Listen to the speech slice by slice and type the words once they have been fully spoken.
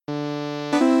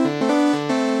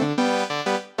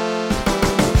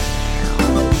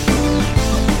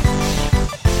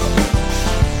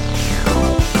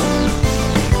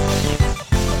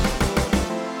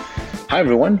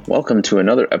everyone. Welcome to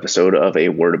another episode of A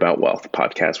Word About Wealth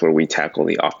podcast, where we tackle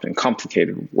the often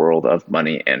complicated world of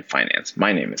money and finance.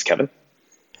 My name is Kevin.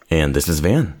 And this is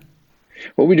Van.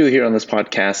 What we do here on this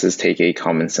podcast is take a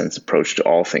common sense approach to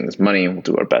all things money. We'll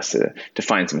do our best to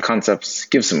define some concepts,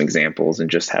 give some examples, and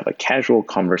just have a casual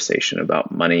conversation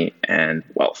about money and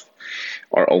wealth.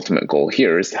 Our ultimate goal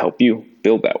here is to help you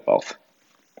build that wealth.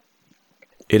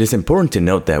 It is important to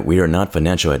note that we are not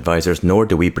financial advisors, nor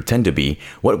do we pretend to be.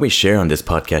 What we share on this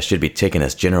podcast should be taken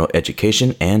as general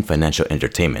education and financial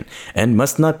entertainment, and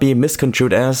must not be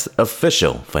misconstrued as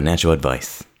official financial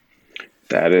advice.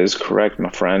 That is correct, my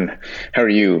friend. How are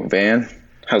you, Van?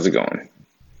 How's it going?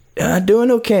 Doing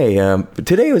okay.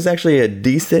 Today was actually a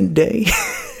decent day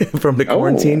from the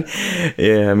quarantine.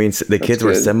 Yeah, I mean, the kids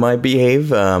were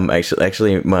semi-behave.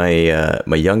 Actually,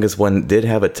 my youngest one did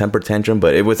have a temper tantrum,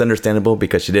 but it was understandable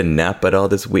because she didn't nap at all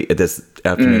this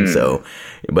afternoon. So,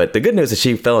 but the good news is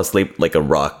she fell asleep like a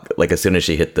rock, like as soon as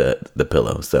she hit the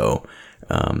pillow. So,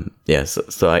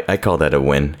 so I call that a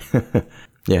win.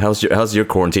 Yeah, how's your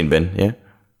quarantine been? Yeah,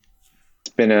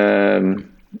 it's been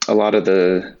a lot of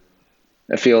the.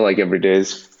 I feel like every day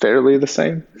is fairly the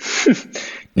same.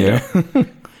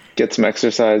 Get some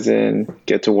exercise in,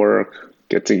 get to work,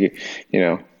 get to,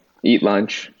 eat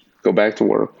lunch, go back to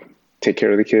work, take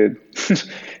care of the kid.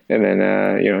 And then,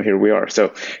 here we are.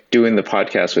 So doing the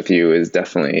podcast with you is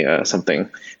definitely something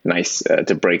nice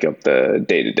to break up the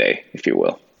day to day, if you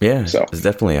will. Yeah, so it's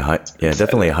definitely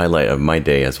a highlight of my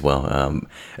day as well.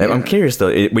 I'm curious though,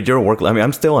 with your workload. I mean,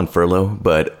 I'm still on furlough,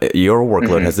 but your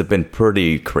workload has it been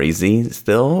pretty crazy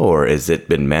still, or has it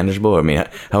been manageable? I mean,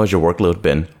 how has your workload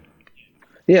been?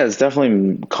 Yeah, it's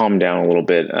definitely calmed down a little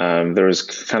bit. There was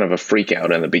kind of a freak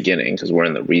out in the beginning because we're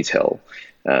in the retail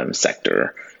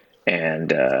sector, and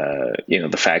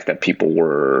the fact that people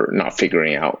were not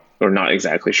figuring out or not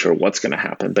exactly sure what's going to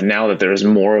happen. But now that there's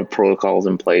more protocols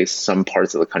in place, some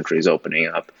parts of the country is opening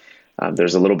up.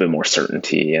 There's a little bit more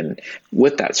certainty, and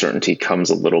with that certainty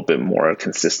comes a little bit more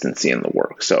consistency in the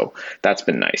work. So that's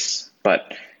been nice.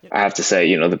 But I have to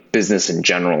say, the business in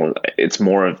general, it's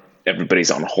more of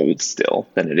everybody's on hold still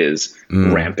than it is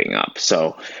ramping up.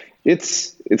 So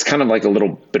it's kind of like a little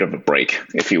bit of a break,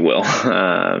 if you will,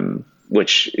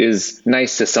 which is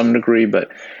nice to some degree,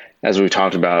 but as we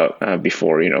talked about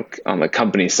before, on the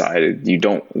company side, you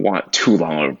don't want too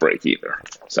long of a break either.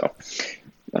 So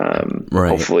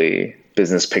hopefully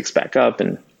business picks back up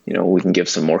and, we can give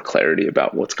some more clarity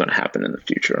about what's going to happen in the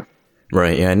future.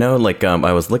 Right. Yeah, I know. Like,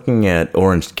 I was looking at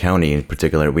Orange County in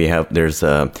particular. There's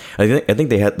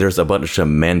there's a bunch of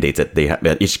mandates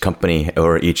that each company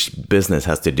or each business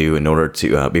has to do in order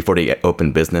to before they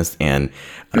open business. And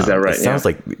is that right? It sounds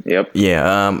like. Yep.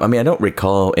 Yeah. I mean, I don't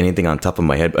recall anything on top of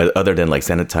my head other than like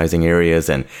sanitizing areas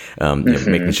and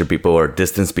making sure people are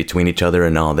distanced between each other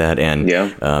and all that. And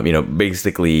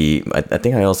basically, I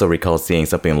think I also recall seeing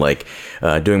something like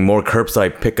doing more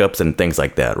curbside pickups and things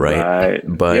like that. Right.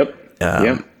 But.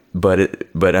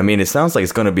 But I mean, it sounds like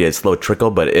it's going to be a slow trickle.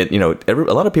 But a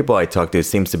lot of people I talk to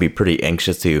seems to be pretty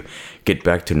anxious to get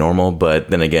back to normal.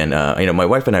 But then again, my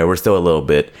wife and I were still a little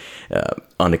bit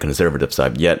on the conservative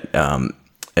side. Yet, I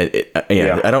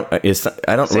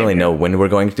don't really know when we're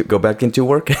going to go back into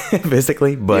work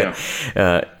physically. But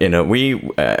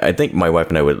I think my wife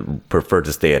and I would prefer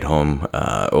to stay at home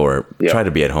or try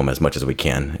to be at home as much as we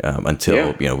can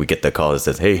until we get the call that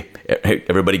says, "Hey,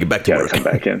 everybody, get back to work." Come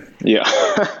back in. Yeah.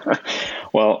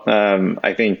 Well,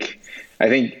 I think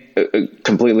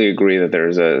completely agree that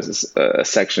there's a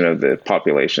section of the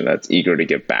population that's eager to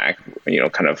get back.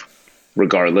 Kind of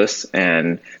regardless.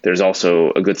 And there's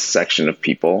also a good section of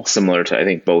people similar to, I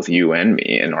think, both you and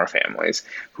me and our families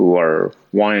who are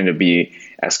wanting to be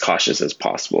as cautious as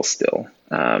possible still.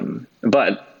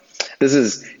 But this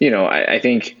is, I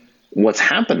think what's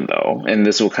happened though, and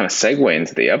this will kind of segue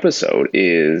into the episode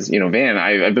is, Van,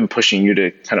 I've been pushing you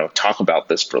to kind of talk about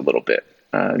this for a little bit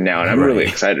now. And I'm really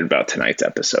excited about today's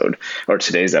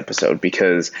episode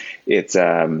because it's,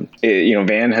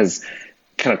 Van has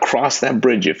kind of cross that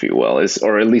bridge, if you will,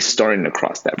 or at least starting to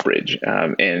cross that bridge,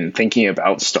 and thinking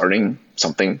about starting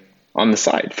something on the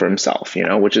side for himself,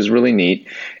 which is really neat.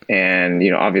 And,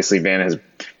 obviously Van has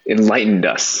enlightened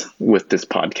us with this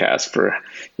podcast for,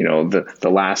 the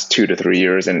last 2 to 3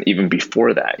 years. And even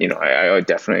before that, I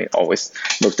definitely always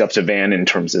looked up to Van in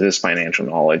terms of his financial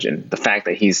knowledge, and the fact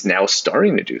that he's now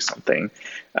starting to do something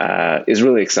is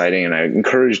really exciting. And I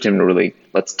encouraged him to really,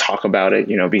 let's talk about it,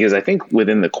 because I think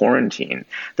within the quarantine,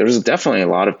 there's definitely a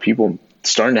lot of people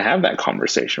starting to have that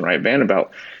conversation, right, Van,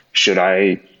 about should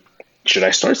I should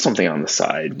I start something on the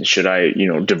side? Should I,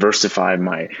 diversify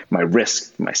my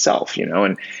risk myself,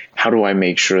 and how do I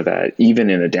make sure that even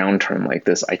in a downturn like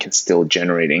this, I can still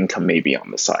generate income maybe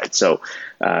on the side? So,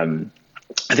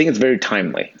 I think it's very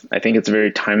timely. I think it's a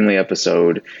very timely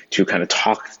episode to kind of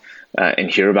talk and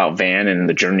hear about Van and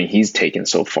the journey he's taken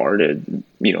so far to,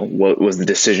 what was the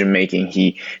decision making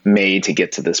he made to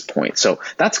get to this point. So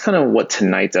that's kind of what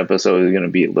tonight's episode is going to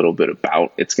be a little bit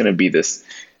about. It's going to be this,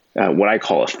 what I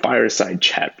call a fireside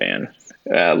chat, Van.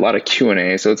 A lot of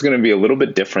Q&A. So it's going to be a little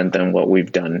bit different than what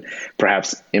we've done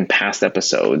perhaps in past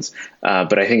episodes.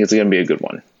 But I think it's going to be a good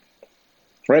one.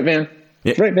 Right, Van?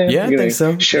 Yeah, right, man. Yeah, I think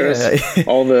so. Share us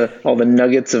all the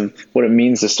nuggets of what it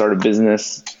means to start a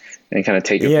business and kind of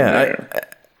take it from there.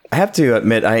 I have to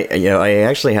admit, I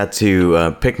actually had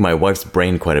to pick my wife's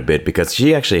brain quite a bit because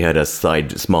she actually had a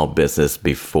side small business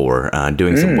before,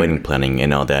 doing some wedding planning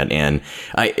and all that. And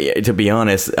to be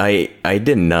honest, I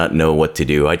did not know what to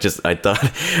do. I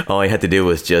thought all I had to do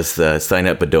was just sign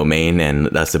up a domain and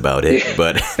that's about it. Yeah.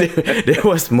 But there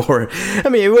was more. I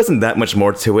mean, it wasn't that much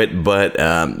more to it, but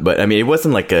I mean, it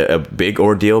wasn't like a big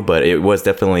ordeal, but it was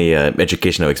definitely an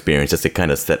educational experience just to kind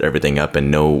of set everything up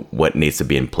and know what needs to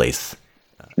be in place.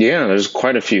 Yeah, there's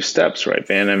quite a few steps, right,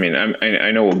 Van? I mean,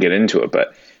 I know we'll get into it,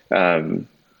 but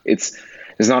it's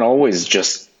not always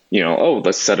just,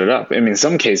 let's set it up. I mean, in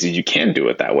some cases you can do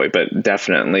it that way, but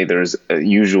definitely there's a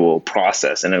usual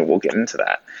process, and we'll get into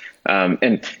that.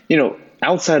 And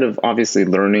outside of obviously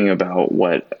learning about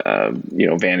what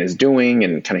Van is doing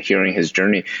and kind of hearing his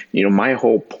journey, my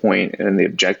whole point and the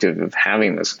objective of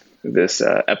having this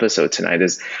episode tonight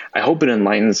is I hope it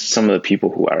enlightens some of the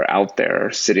people who are out there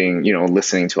sitting,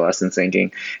 listening to us and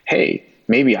thinking, hey,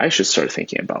 maybe I should start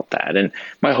thinking about that. And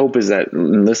my hope is that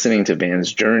listening to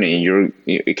Van's journey,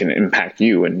 it can impact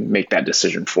you and make that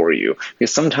decision for you.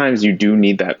 Because sometimes you do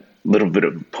need that little bit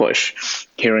of a push.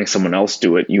 Hearing someone else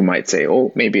do it, you might say,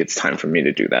 oh, maybe it's time for me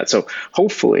to do that. So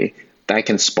hopefully that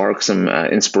can spark some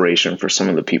inspiration for some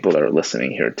of the people that are listening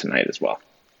here tonight as well.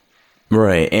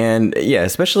 Right. And yeah,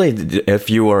 especially if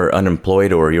you are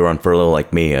unemployed or you're on furlough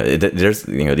like me, there's,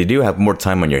 you do have more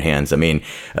time on your hands. I mean,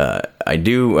 I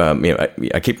do,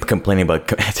 I keep complaining about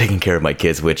taking care of my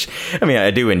kids, which, I mean, I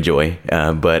do enjoy,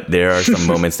 but there are some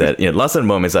moments that, lots of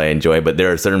moments I enjoy, but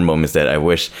there are certain moments that I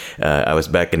wish I was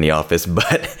back in the office.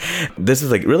 But this is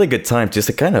like really good time just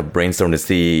to kind of brainstorm to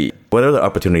see what other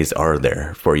opportunities are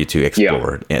there for you to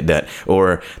explore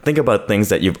or think about things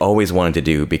that you've always wanted to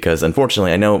do, because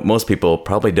unfortunately, I know most people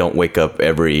probably don't wake up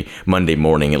every Monday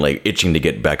morning and like itching to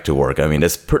get back to work. I mean,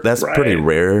 that's pretty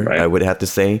rare, right. I would have to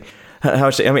say.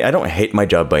 I mean, I don't hate my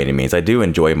job by any means. I do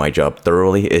enjoy my job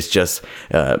thoroughly. It's just,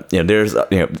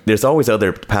 there's always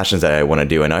other passions that I want to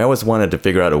do, and I always wanted to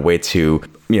figure out a way to,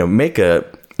 make a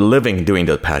living doing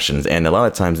those passions. And a lot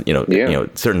of times,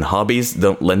 certain hobbies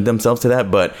don't lend themselves to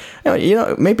that. But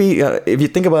maybe if you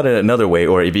think about it another way,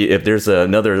 or if there's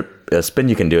another spin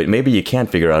you can do it, maybe you can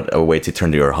figure out a way to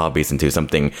turn your hobbies into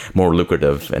something more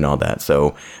lucrative and all that.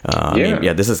 So I mean,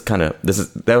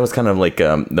 that was kind of like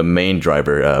the main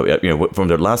driver. From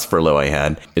the last furlough I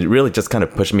had, it really just kind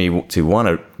of pushed me to want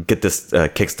to get this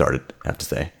kickstarted, I have to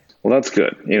say. Well, that's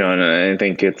good. And I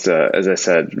think it's, as I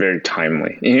said, very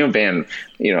timely. Van,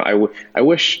 I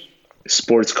wish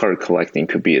sports card collecting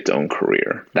could be its own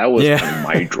career. That was kind of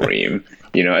my dream.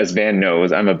 As Van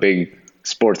knows, I'm a big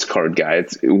sports card guy.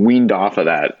 It's weaned off of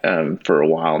that for a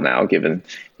while now, given,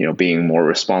 being more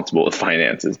responsible with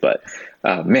finances. But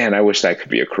man, I wish that could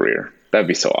be a career. That'd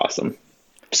be so awesome.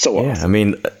 So awesome. I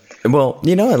mean, well,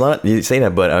 a lot, you say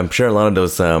that, but I'm sure a lot of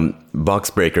those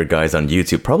box breaker guys on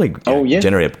YouTube probably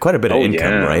generate quite a bit of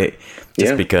income, right?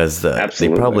 Just because they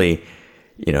probably,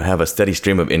 have a steady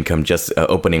stream of income just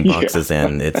opening boxes,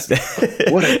 and it's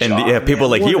what a job, and people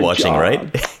like you watching, job.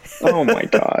 Right? Oh my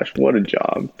gosh, what a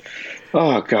job.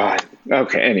 Oh God.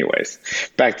 Okay. Anyways,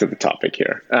 back to the topic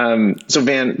here. So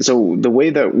Van, the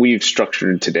way that we've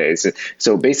structured today is,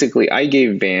 so basically I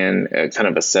gave Van kind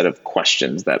of a set of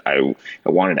questions that I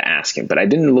wanted to ask him, but I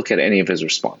didn't look at any of his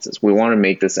responses. We want to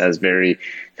make this as very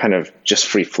kind of just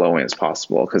free flowing as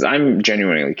possible, because I'm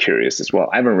genuinely curious as well.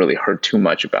 I haven't really heard too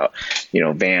much about,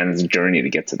 Van's journey to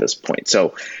get to this point.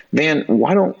 So Van,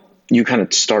 why don't you kind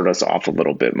of start us off a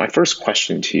little bit? My first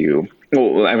question to you,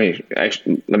 well, I mean,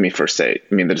 let me first say,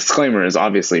 the disclaimer is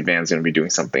obviously Van's going to be doing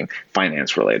something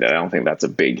finance related. I don't think that's a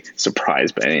big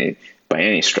surprise by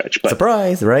any stretch. But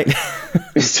surprise, right?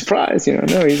 Surprise,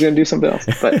 no, he's going to do something else.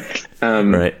 But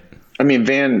right. I mean,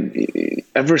 Van,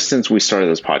 ever since we started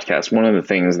this podcast, one of the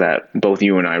things that both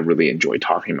you and I really enjoy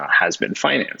talking about has been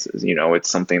finances. You know, it's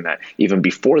something that even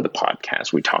before the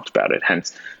podcast, we talked about it,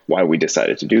 hence why we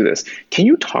decided to do this. Can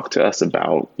you talk to us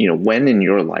about, you know, when in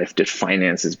your life did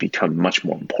finances become much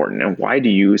more important, and why do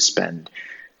you spend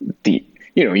the,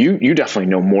 you know, you definitely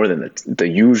know more than the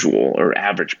usual or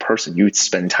average person. You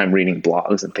spend time reading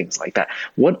blogs and things like that.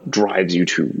 What drives you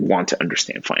to want to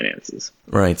understand finances?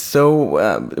 Right.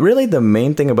 So really the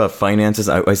main thing about finances,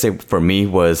 I say for me,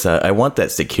 was I want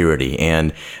that security.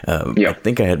 And I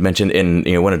think I had mentioned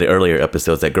in one of the earlier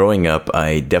episodes that growing up,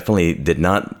 I definitely did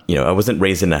not, I wasn't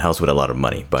raised in a house with a lot of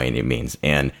money by any means.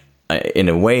 And in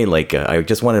a way, like I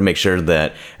just wanted to make sure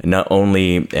that not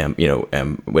only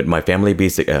would my family be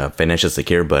financially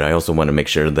secure, but I also want to make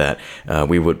sure that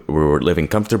we were living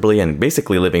comfortably and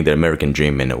basically living the American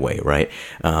dream in a way, right?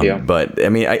 But I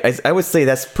mean, I would say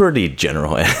that's pretty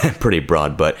general and pretty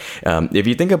broad. But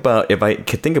if I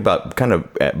could think about kind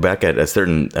of back at a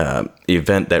certain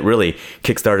event that really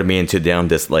kickstarted me into down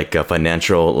this like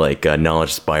financial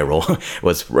knowledge spiral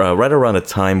was right around the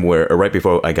time right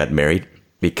before I got married.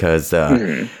 Because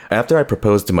after I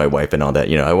proposed to my wife and all that,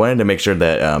 I wanted to make sure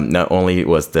that not only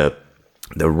was the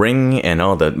ring and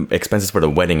all the expenses for the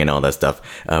wedding and all that stuff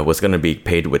was going to be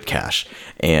paid with cash.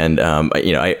 And,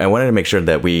 I wanted to make sure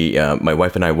that my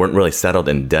wife and I weren't really settled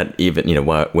in debt even,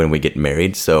 when we get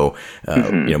married. So,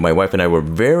 my wife and I were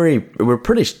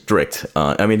pretty strict.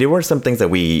 I mean, there were some things that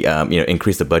we,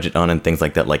 increased the budget on and things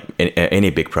like that, like any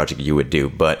big project you would do.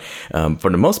 But for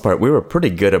the most part, we were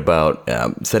pretty good about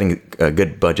setting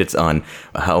good budgets on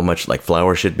how much like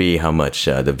flour should be, how much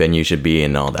the venue should be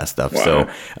and all that stuff. Wow. So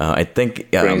I think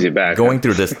brings you back, going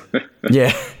through this,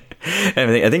 yeah.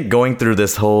 I think going through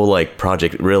this whole like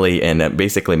project really and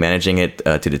basically managing it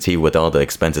to the T with all the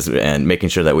expenses and making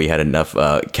sure that we had enough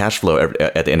cash flow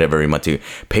at the end of every month to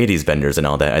pay these vendors and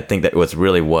all that. I think that was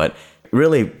really what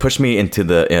really pushed me into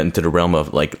the realm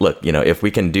of like, look, if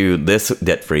we can do this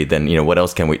debt free, then what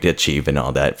else can we achieve and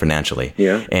all that financially.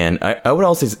 Yeah. And I would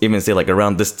also even say like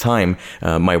around this time,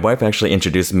 my wife actually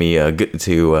introduced me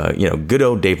to good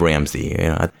old Dave Ramsey.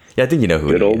 I think you know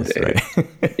who good he old is, Dave.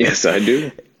 Right? Yes, I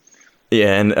do.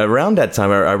 Yeah, and around that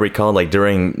time, I recall like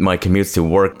during my commutes to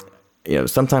work,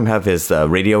 sometime have his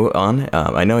radio on.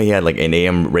 I know he had like an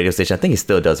AM radio station. I think he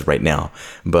still does right now.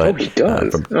 But he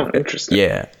does. Interesting.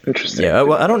 Yeah, interesting. Yeah.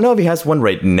 Well, I don't know if he has one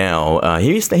right now.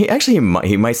 He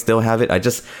might still have it. I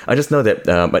just know that.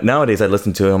 But nowadays, I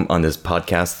listen to him on this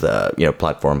podcast,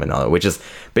 platform and all, which is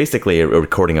basically a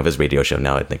recording of his radio show.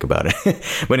 Now I think about it.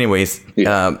 But anyways,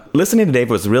 listening to Dave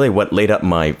was really what laid up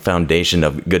my foundation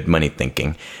of good money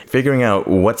thinking. Figuring out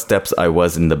what steps I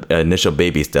was in the initial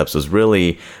baby steps was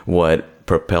really what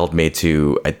propelled me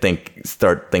to, I think,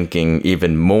 start thinking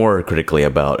even more critically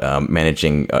about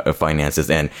managing finances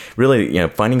and really,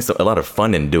 finding a lot of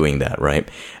fun in doing that, right?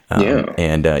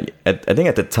 And I think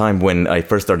at the time when I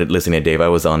first started listening to Dave, I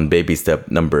was on baby step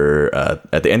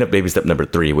at the end of baby step number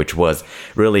 3, which was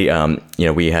really, I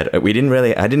didn't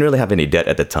really have any debt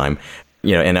at the time,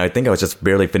 and I think I was just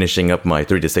barely finishing up my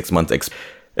 3 to 6 months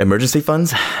emergency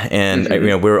funds, and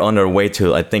we were on our way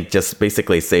to, I think, just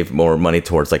basically save more money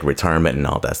towards like retirement and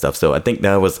all that stuff. So I think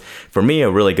that was for me a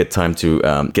really good time to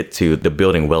get to the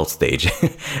building wealth stage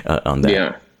on that.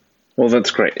 Yeah, well,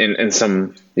 that's great. And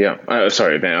some,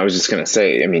 sorry, man, I was just gonna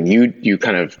say, I mean, you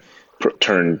kind of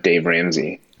turned Dave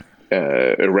Ramsey,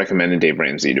 recommended Dave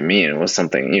Ramsey to me, and it was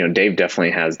something, Dave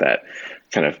definitely has that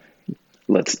kind of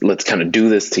let's kind of do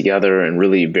this together and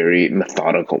really very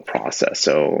methodical process.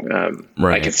 So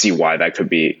right. I can see why that could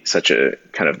be such a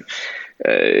kind of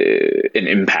an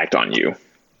impact on you.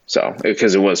 So,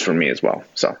 because it was for me as well.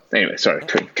 So anyway, sorry,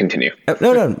 continue.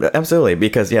 No, absolutely.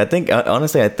 Because I think,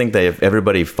 honestly, I think that if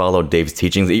everybody followed Dave's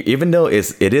teachings, even though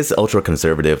it is ultra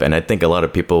conservative, and I think a lot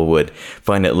of people would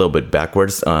find it a little bit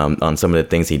backwards on some of the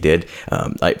things he did.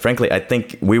 Frankly, I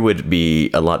think we would be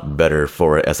a lot better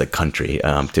for it as a country,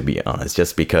 to be honest,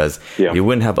 just because you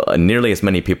wouldn't have nearly as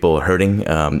many people hurting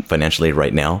financially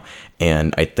right now.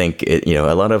 And I think a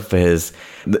lot of his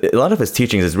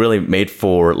teachings is really made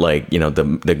for like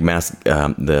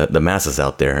the masses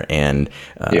out there, and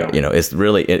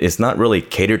it's not really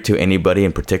catered to anybody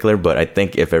in particular. But I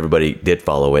think if everybody did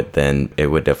follow it, then it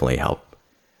would definitely help.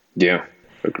 Yeah,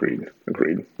 agreed.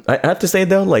 I have to say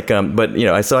though,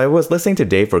 so I was listening to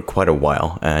Dave for quite a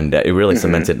while, and it really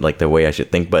cemented like the way I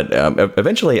should think. But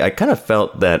eventually, I kind of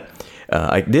felt that.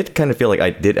 I did kind of feel like I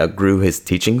did outgrew his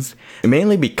teachings,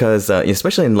 mainly because,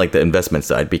 especially in like the investment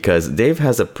side, because Dave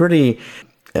has a pretty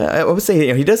I would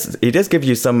say, he does give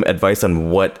you some advice on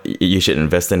what you should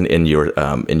invest in your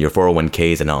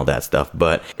 401ks and all that stuff,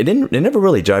 but it never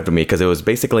really jived with me, because it was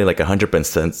basically like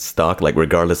 100% stock, like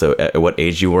regardless of at what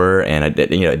age you were, and it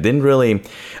didn't really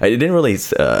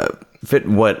fit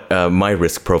what my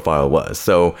risk profile was.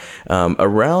 So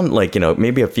around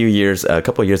maybe a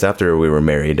couple of years after we were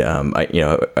married,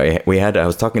 I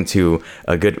was talking to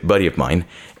a good buddy of mine,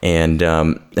 and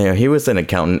he was an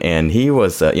accountant, and he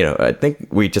was I think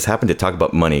we just happened to talk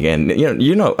about money, and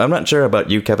I'm not sure about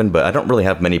you, Kevin, but I don't really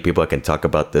have many people I can talk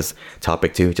about this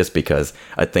topic to, just because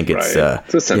I think it's a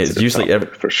sensitive it's usually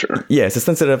topic, for sure. Yeah, it's a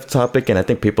sensitive topic, and I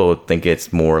think people think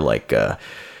it's more like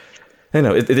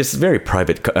it's very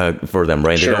private for them,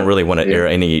 right? Sure. They don't really want to air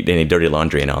any dirty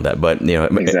laundry and all that. But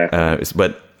exactly.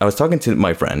 But I was talking to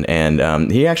my friend, and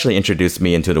he actually introduced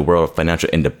me into the world of financial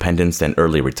independence and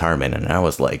early retirement, and I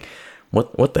was like,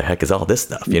 what the heck is all this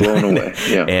stuff? Blown away.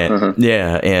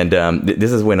 Yeah. And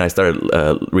this is when I started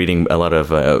reading a lot of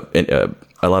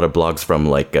blogs from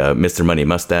like Mr. Money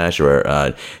Mustache,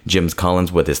 or Jim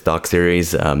Collins with his stock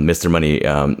series, Mr. Money,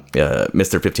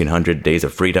 Mr. 1500 Days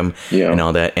of Freedom, and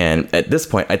all that. And at this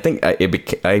point, I think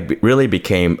I really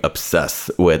became obsessed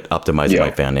with optimizing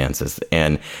my finances.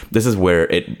 And this is where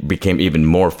it became even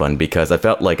more fun, because I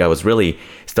felt like I was really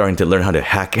starting to learn how to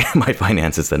hack my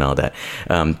finances and all that,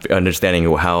 understanding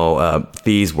how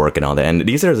fees work and all that. And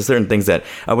these are the certain things that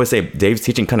I would say Dave's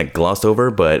teaching kind of glossed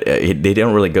over, but they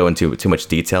don't really go into too much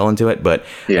detail into it. But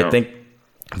I think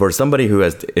for somebody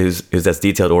who's as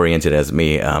detailed oriented as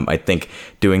me, I think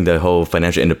doing the whole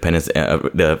financial independence,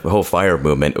 the whole FIRE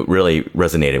movement really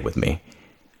resonated with me.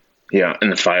 Yeah,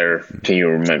 and the FIRE, can you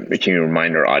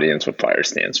remind our audience what FIRE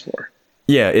stands for?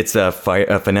 Yeah, it's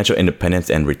financial independence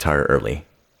and retire early.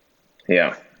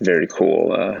 Yeah, very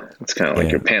cool. It's kind of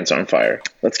like your pants on fire.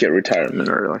 Let's get retirement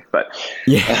early. But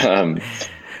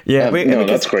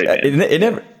that's great.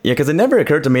 Because it never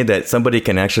occurred to me that somebody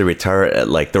can actually retire at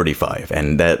like 35,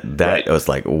 and that was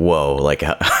like, whoa, like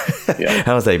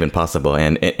how is that even possible?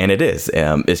 And it is.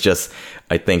 It's just,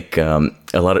 I think a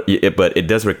lot of it, but it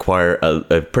does require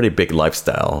a pretty big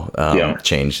lifestyle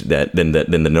change than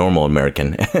the normal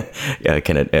American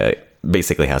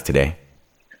basically has today.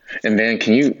 And then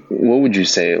what would you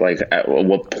say, like, at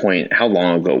what point, how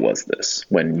long ago was this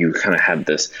when you kind of had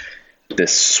this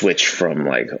switch from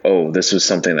like, oh, this was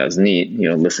something that was neat,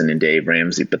 listening to Dave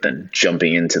Ramsey, but then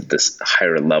jumping into this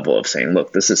higher level of saying,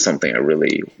 look, this is something I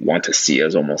really want to see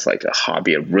as almost like a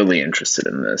hobby. I'm really interested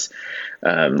in this.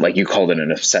 Like you called it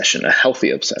an obsession, a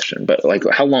healthy obsession, but like,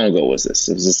 how long ago was this?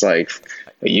 Was this like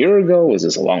a year ago? Was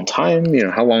this a long time?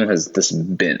 How long has this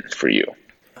been for you?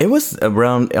 It was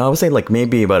around, I would say like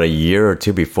maybe about a year or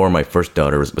two before my first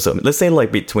daughter was, so let's say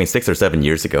like between 6 or 7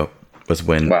 years ago was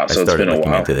when I started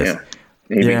looking into this.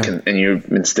 And you've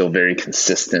been still very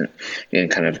consistent in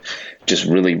kind of just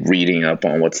really reading up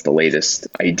on what's the latest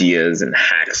ideas and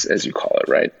hacks, as you call it,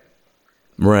 right?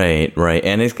 Right.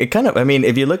 And it kind of, I mean,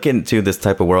 if you look into this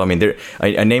type of world, I mean,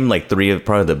 I named like 3 of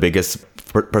probably the biggest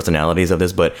personalities of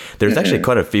this, but there's actually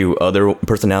quite a few other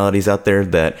personalities out there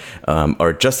that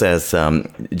are just as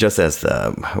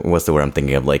what's the word I'm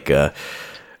thinking of, like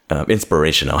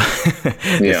inspirational,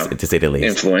 to say the least.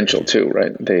 Influential too,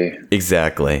 right?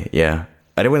 Exactly, yeah.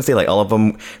 I didn't want to say like all of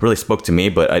them really spoke to me,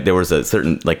 but there was a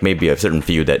certain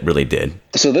few that really did.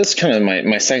 So that's kind of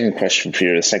my second question for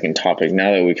you, the second topic.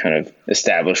 Now that we kind of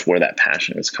established where that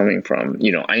passion is coming from,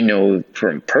 I know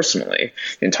from personally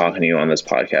in talking to you on this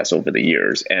podcast over the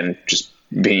years and just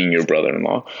being your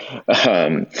brother-in-law,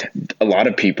 a lot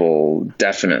of people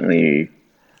definitely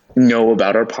know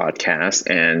about our podcast,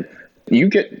 and you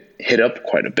get hit up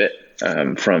quite a bit.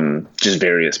 From just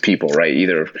various people, right?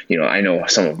 Either, I know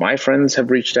some of my friends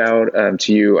have reached out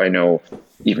to you. I know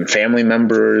even family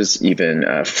members, even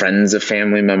friends of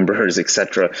family members,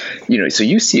 etc. So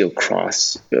you see a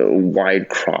wide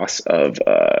cross of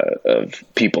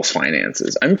people's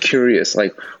finances. I'm curious,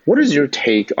 like, what is your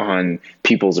take on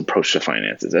people's approach to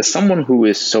finances? As someone who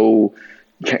is so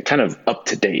kind of up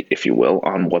to date, if you will,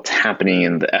 on what's happening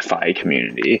in the FI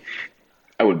community,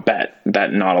 I would bet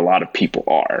that not a lot of people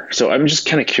are. So I'm just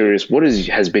kind of curious, what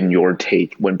has been your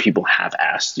take when people have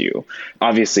asked you?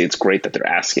 Obviously, it's great that they're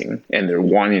asking and they're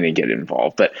wanting to get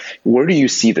involved, but where do you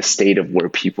see the state of where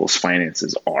people's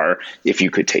finances are, if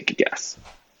you could take a guess,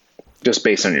 just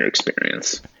based on your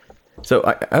experience? So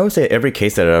I would say every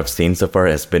case that I've seen so far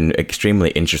has been extremely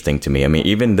interesting to me. I mean,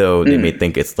 even though they may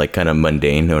think it's like kind of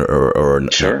mundane or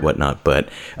whatnot, but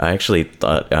I actually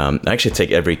thought, I actually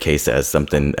take every case as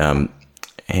something.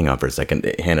 Hang on for a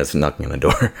second. Hannah's knocking on the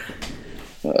door.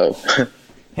 Uh-oh.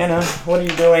 Hannah, what are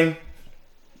you doing?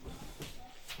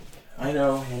 I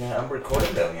know, Hannah. I'm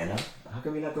recording though, Hannah. How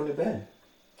come you're not going to bed?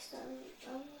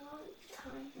 I'm not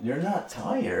tired. You're not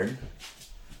tired?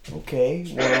 Okay,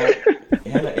 well,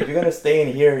 Hannah, if you're gonna stay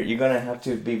in here, you're gonna have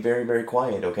to be very, very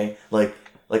quiet, okay? Like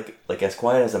as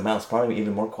quiet as a mouse, probably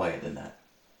even more quiet than that.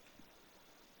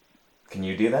 Can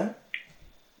you do that?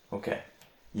 Okay.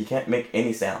 You can't make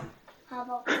any sound. How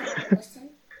about can I listen?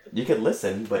 You can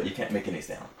listen, but you can't make any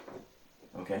sound.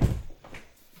 Okay?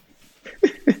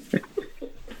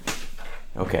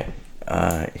 Okay.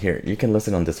 Here, you can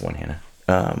listen on this one, Hannah.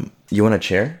 You want a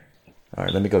chair? All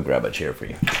right, let me go grab a chair for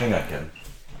you. Hang on, Kevin.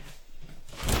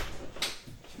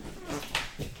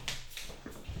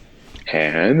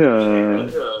 Hannah.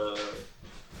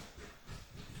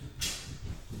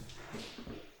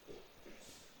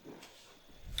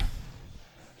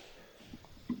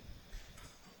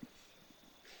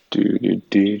 Do do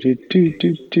do do do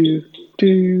do do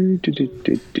do do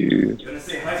do do. You wanna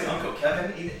say hi to Uncle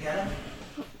Kevin, Hannah?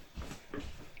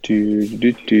 Do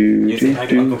do do You say do hi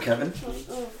to Uncle Kevin?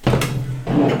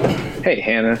 Hey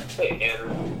Hannah.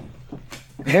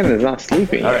 Hannah's not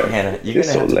sleeping. All yet. right, Hannah, you're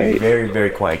It's gonna have so to be late. very, very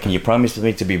quiet. Can you promise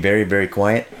me to be very, very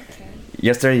quiet? Okay.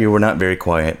 Yesterday you were not very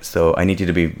quiet, so I need you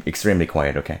to be extremely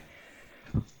quiet, okay?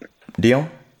 Deal?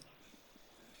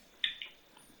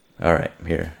 All right,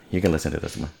 here. You can listen to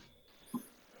this one.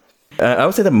 I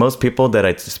would say that most people that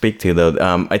I speak to,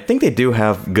 though, I think they do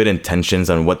have good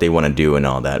intentions on what they want to do and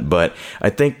all that. But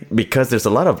I think because there's a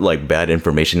lot of like bad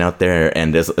information out there,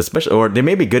 and there's especially, or there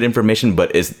may be good information,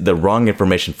 but it's the wrong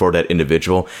information for that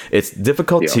individual. It's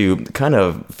difficult to kind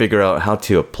of figure out how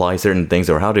to apply certain things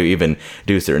or how to even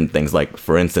do certain things. Like,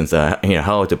 for instance,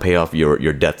 how to pay off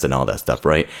your debts and all that stuff,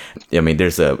 right? I mean,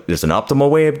 there's an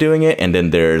optimal way of doing it, and then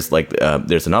there's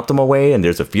there's an optimal way, and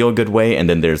there's a feel good way, and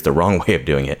then there's the wrong way of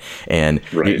doing it. And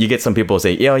you get some people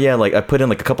say, yeah, like I put in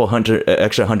like a couple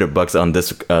extra $100 on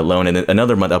this loan, and then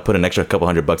another month I'll put an extra couple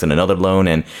 $100 on another loan,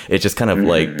 and it's just kind of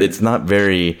like it's not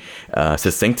very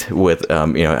succinct with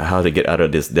how to get out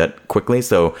of this debt quickly.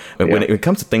 So when it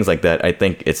comes to things like that, I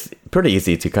think it's pretty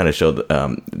easy to kind of show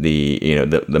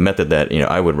the method that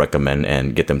I would recommend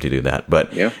and get them to do that.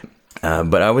 But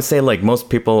but I would say like most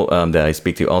people that I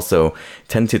speak to also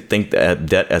tend to think that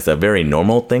debt as a very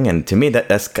normal thing. And to me,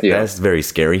 that's very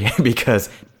scary because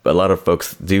a lot of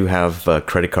folks do have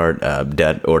credit card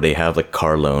debt, or they have like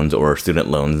car loans or student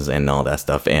loans and all that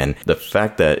stuff. And the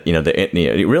fact that,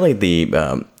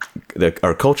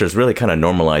 our cultures really kind of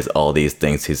normalize all these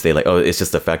things to say like, oh, it's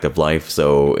just a fact of life.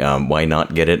 So why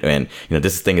not get it? And,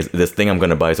 this thing I'm going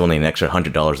to buy is only an extra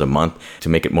 $100 a month to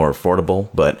make it more affordable.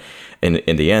 But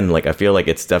in the end, like I feel like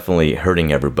it's definitely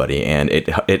hurting everybody, and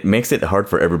it makes it hard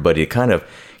for everybody to kind of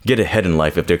get ahead in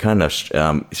life if they're kind of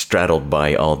straddled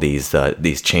by all these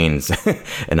chains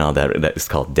and all that is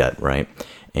called debt, right?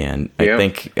 And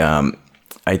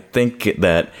I think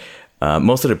that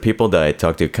most of the people that I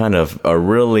talk to kind of are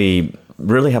really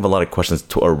have a lot of questions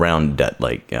around debt,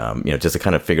 like just to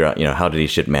kind of figure out how they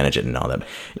should manage it and all that.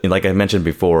 And like I mentioned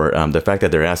before, the fact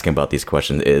that they're asking about these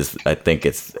questions is, I think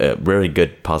it's a really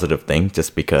good positive thing,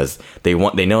 just because they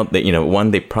know that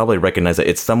one, they probably recognize that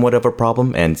it's somewhat of a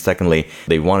problem, and secondly,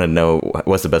 they want to know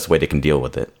what's the best way they can deal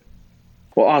with it.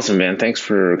 Well, awesome, man. Thanks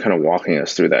for kind of walking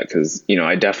us through that, because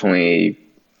I definitely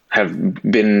have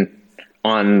been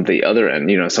on the other end.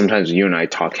 Sometimes you and I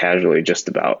talk casually just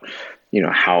about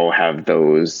how have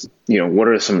those, what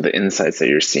are some of the insights that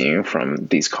you're seeing from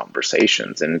these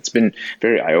conversations? And it's been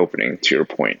very eye-opening, to your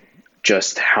point,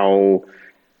 just how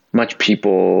much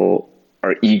people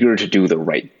are eager to do the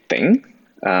right thing.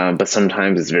 But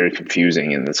sometimes it's very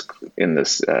confusing in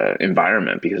this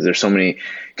environment, because there's so many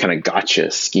kind of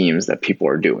gotcha schemes that people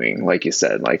are doing. Like you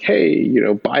said, like, hey,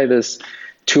 buy this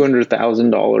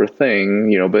 $200,000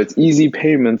 thing, but it's easy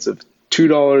payments of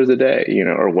 $2 a day,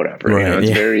 or whatever. Right,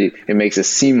 it makes it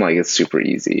seem like it's super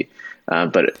easy,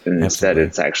 but instead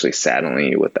it's actually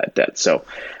saddling you with that debt. So,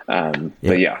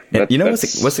 but yeah,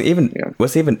 what's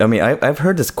even? I mean, I've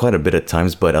heard this quite a bit of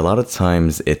times, but a lot of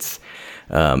times it's,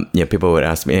 people would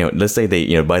ask me, let's say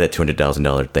they, buy that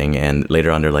 $200,000 thing, and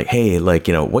later on they're like, hey, like,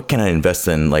 what can I invest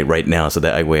in like right now so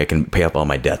that way I can pay off all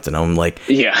my debts? And I'm like,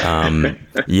 and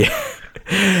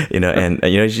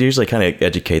you usually kind of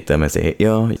educate them and say, hey,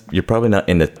 you're probably not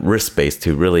in the risk space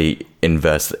to really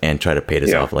invest and try to pay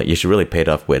this off. Like, you should really pay it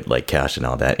off with like cash and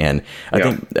all that. And I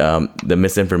think the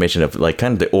misinformation of like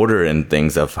kind of the order and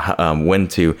things of when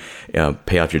to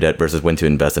pay off your debt versus when to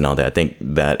invest and all that, I think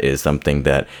that is something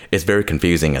that is very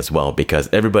confusing as well, because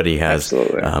everybody has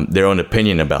their own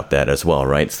opinion about that as well,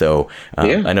 right? So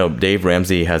I know Dave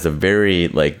Ramsey has a very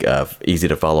like easy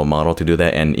to follow model to do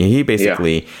that, and he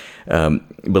basically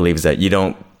believes that you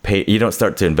don't you don't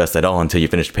start to invest at all until you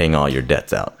finish paying all your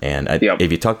debts out. And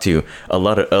if you talk to a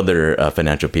lot of other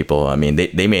financial people, I mean,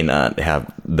 they may not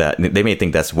have that. They may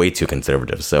think that's way too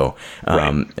conservative. So,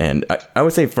 and I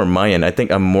would say from my end, I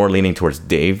think I'm more leaning towards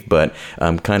Dave, but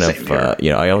I'm kind of,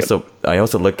 I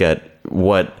also look at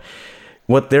what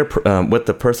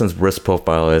the person's risk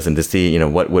profile is, and to see,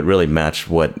 what would really match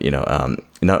what,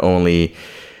 not only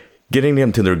getting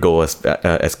them to their goal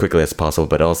as quickly as possible,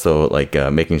 but also like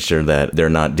making sure that they're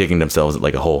not digging themselves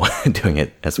like a hole doing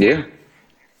it as well.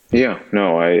 Yeah.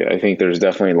 No, I think there's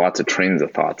definitely lots of trains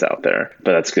of thoughts out there,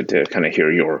 but that's good to kind of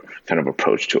hear your kind of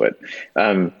approach to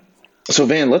it. So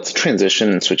Van, let's transition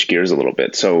and switch gears a little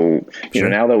bit. So,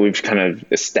 now that we've kind of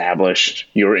established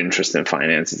your interest in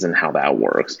finances and how that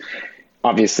works,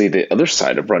 obviously the other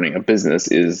side of running a business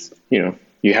is,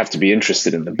 you have to be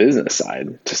interested in the business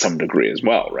side to some degree as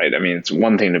well, right? I mean, it's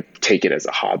one thing to take it as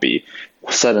a hobby.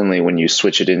 Suddenly, when you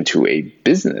switch it into a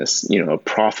business, a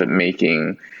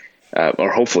profit-making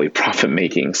or hopefully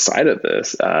profit-making side of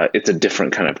this, it's a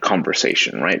different kind of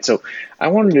conversation, right? So I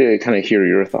wanted to kind of hear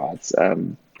your thoughts.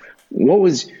 What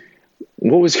was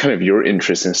kind of your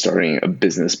interest in starting a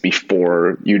business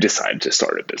before you decided to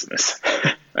start a business?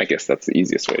 I guess that's the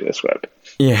easiest way to describe it.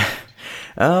 Yeah.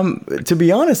 To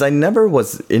be honest, I never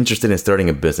was interested in starting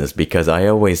a business because I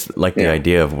always liked the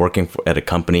idea of working at a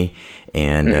company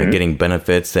and getting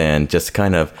benefits and just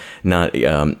kind of not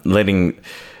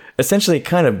essentially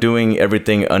kind of doing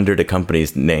everything under the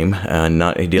company's name and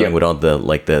not dealing with all the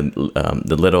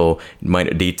little minor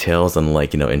details and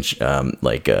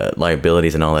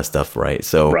liabilities and all that stuff, right?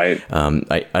 So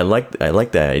I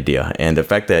like that idea, and the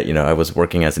fact that I was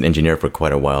working as an engineer for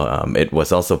quite a while. It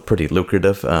was also pretty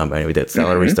lucrative. I mean, that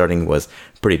salary starting was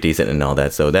pretty decent and all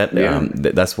that. So that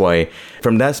that's why,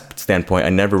 from that standpoint, I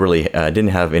never really didn't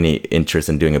have any interest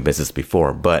in doing a business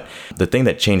before. But the thing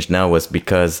that changed now was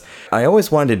because I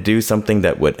always wanted to do something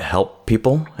that would help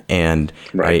people, and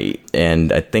I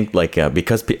think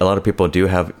because a lot of people do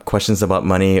have questions about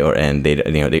money,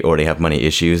 they already have money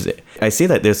issues. I see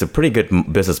that there's a pretty good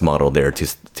business model there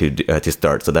to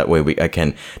start, so that way I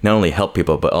can not only help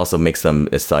people but also make some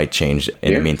side change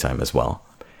in the meantime as well.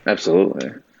 Absolutely.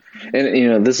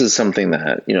 And, this is something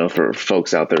that, for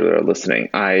folks out there that are listening,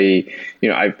 I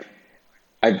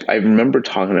remember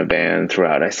talking to Van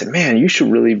throughout. I said, man, you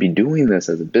should really be doing this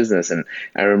as a business. And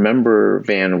I remember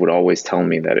Van would always tell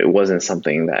me that it wasn't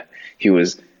something that he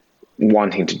was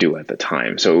wanting to do at the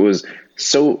time. So it was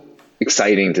so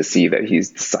exciting to see that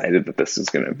he's decided that this is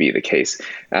going to be the case.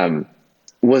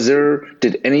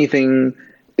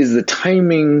 Is the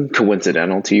timing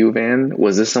coincidental to you, Van?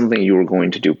 Was this something you were going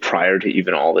to do prior to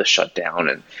even all this shutdown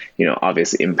and,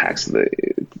 obviously impacts the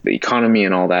economy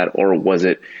and all that? Or was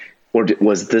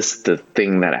this the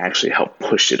thing that actually helped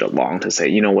push it along to say,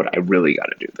 you know what, I really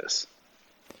got to do this?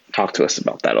 Talk to us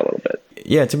about that a little bit.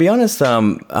 Yeah, to be honest,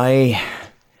 let's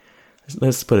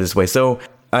put it this way. So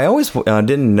I always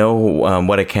didn't know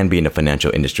what I can be in the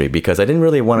financial industry, because I didn't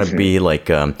really want to be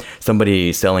like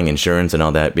somebody selling insurance and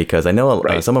all that, because I know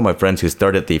some of my friends who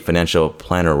started the financial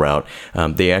planner route,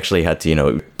 they actually had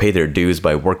to pay their dues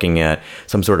by working at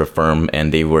some sort of firm,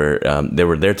 and they were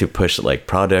there to push like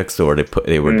products, or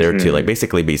they were there to like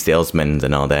basically be salesmen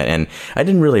and all that, and I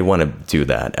didn't really want to do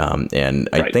that, and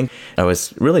I think I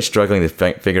was really struggling to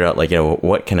figure out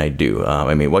what can I do?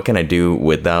 I mean, what can I do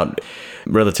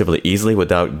relatively easily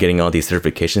without getting all these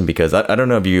certifications, because I don't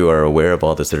know if you are aware of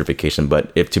all the certification,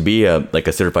 but if to be a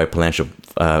certified financial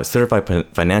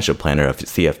planner of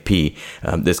CFP,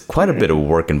 there's quite a bit of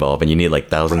work involved, and you need like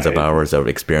thousands of hours of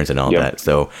experience and all that.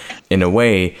 So in a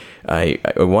way, I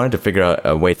wanted to figure out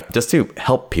a way just to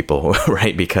help people,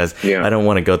 right? Because I don't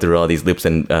want to go through all these loops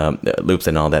and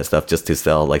all that stuff just to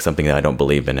sell like something that I don't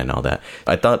believe in and all that.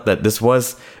 I thought that this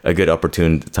was a good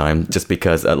opportune time, just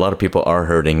because a lot of people are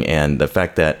hurting, and the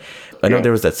fact that I know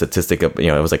there was that statistic of,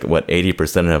 it was like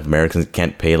 80% of Americans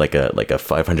can't pay like a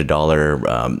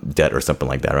 $500 debt or something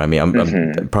like that. Right? I mean,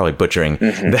 I'm probably butchering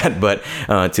that, but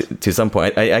to some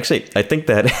point, I think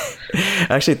that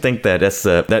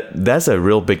that's a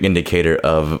real big indicator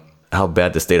of how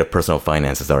bad the state of personal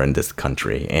finances are in this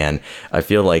country. And I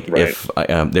feel like if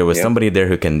there was somebody there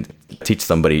who can teach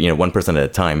somebody, one person at a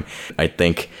time, I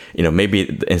think,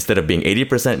 maybe instead of being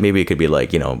 80%, maybe it could be like,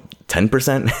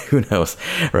 10%, who knows,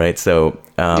 right? So,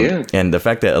 and the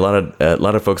fact that a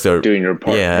lot of folks are doing your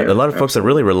part. A lot of folks are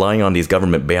really relying on these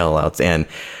government bailouts. And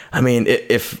I mean,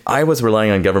 if I was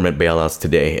relying on government bailouts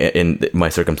today in my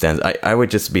circumstance, I would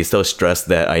just be so stressed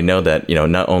that I know that,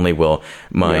 not only will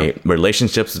my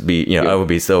relationships be, I would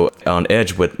be so on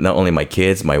edge with not only my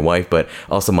kids, my wife, but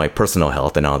also my personal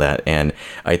health and all that. And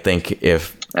I think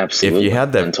if Absolutely. If you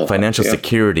have that Mental financial health,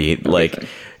 security, like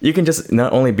you can just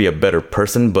not only be a better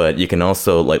person, but you can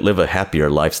also like live a happier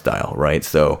lifestyle, right?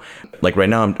 So like right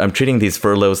now I'm treating these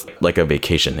furloughs like a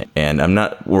vacation, and I'm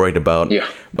not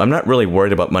really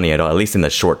worried about money at all, at least in the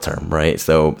short term, right?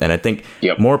 So, and I think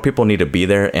more people need to be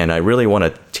there, and I really want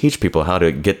to teach people how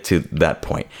to get to that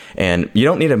point. And you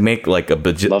don't need to make like a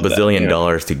bazillion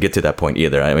dollars to get to that point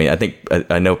either. I mean, I think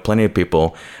I know plenty of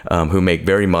people who make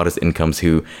very modest incomes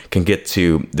who can get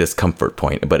to this comfort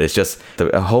point, but it's just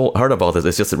the whole heart of all this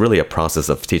is just really a process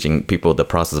of teaching people the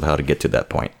process of how to get to that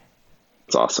point.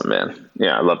 It's awesome, man.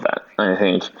 Yeah, I love that. I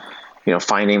think,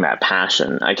 finding that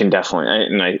passion, I can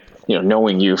definitely,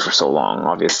 knowing you for so long,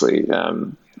 obviously,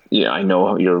 I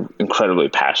know you're incredibly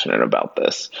passionate about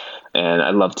this, and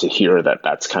I'd love to hear that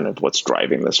that's kind of what's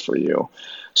driving this for you.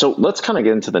 So let's kind of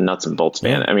get into the nuts and bolts,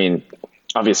 man. I mean,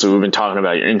 obviously we've been talking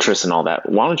about your interests and all that.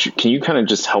 Can you kind of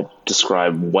just help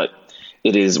describe what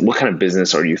it is, what kind of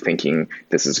business are you thinking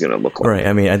this is going to look like? Right.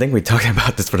 I mean, I think we talked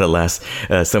about this for the last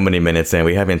so many minutes, and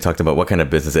we haven't talked about what kind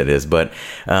of business it is. But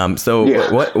I'm starting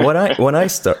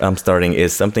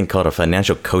is something called a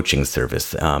financial coaching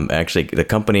service. Actually, the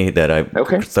company that I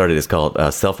started is called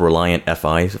Self-Reliant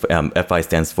FI. FI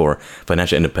stands for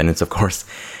Financial Independence, of course.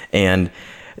 And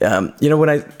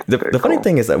the funny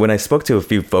thing is that when I spoke to a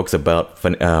few folks about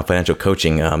financial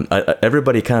coaching,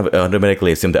 everybody kind of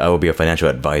automatically assumed that I would be a financial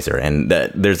advisor, and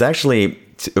that there's actually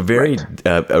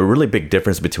a really big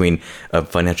difference between a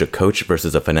financial coach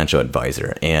versus a financial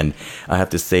advisor. And I have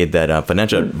to say that a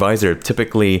financial advisor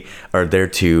typically are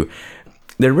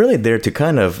they're really there to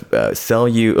kind of sell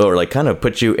you, or like kind of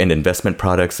put you in investment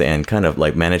products and kind of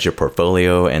like manage your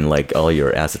portfolio and like all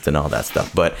your assets and all that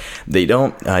stuff. But I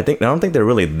don't think they're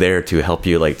really there to help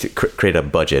you like to create a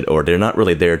budget, or they're not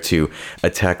really there to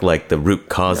attack like the root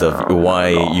cause of why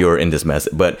you're in this mess.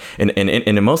 But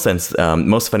in most sense,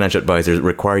 most financial advisors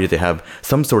require you to have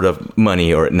some sort of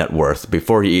money or net worth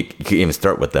before you can even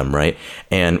start with them, right?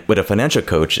 And with a financial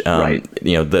coach,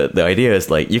 the idea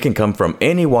is like you can come from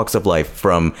any walks of life,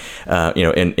 from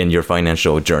in your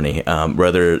financial journey,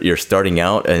 whether you're starting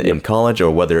out in college, or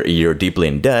whether you're deeply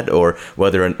in debt, or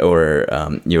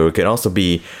you could also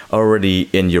be already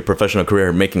in your professional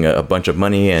career making a bunch of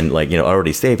money and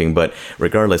already saving. But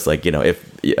regardless,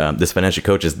 if this financial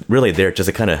coach is really there just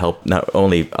to kind of help not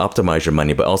only optimize your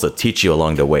money, but also teach you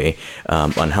along the way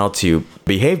on how to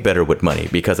behave better with money.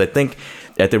 Because I think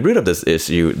at the root of this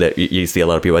issue that you see a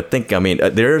lot of people,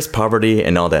 there's poverty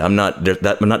and all that. I'm not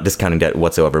discounting that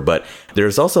whatsoever, but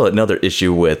there's also another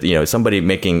issue with, somebody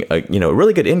making a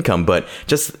really good income, but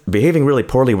just behaving really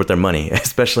poorly with their money,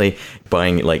 especially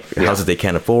buying houses they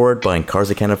can't afford, buying cars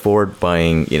they can't afford,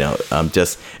 buying,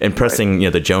 just impressing,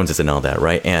 the Joneses and all that.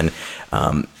 Right. And,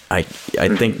 I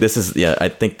think I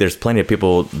think there's plenty of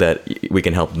people that we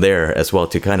can help there as well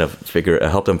to kind of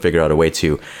help them figure out a way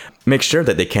to make sure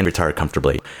that they can retire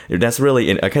comfortably. That's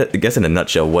really, I guess in a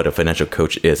nutshell, what a financial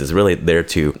coach is really there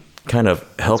to kind of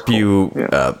help you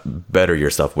better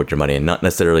yourself with your money, and not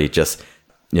necessarily just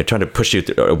trying to push you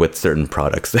with certain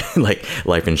products like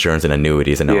life insurance and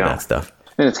annuities and all that stuff.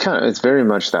 And it's very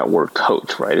much that word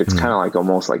coach, right? It's kind of like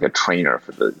almost like a trainer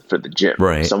for the gym.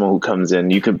 Right. Someone who comes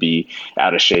in, you could be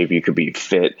out of shape, you could be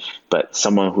fit, but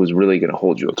someone who's really going to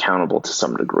hold you accountable to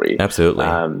some degree. Absolutely.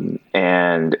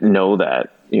 And know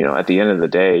that, at the end of the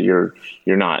day, you're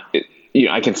not,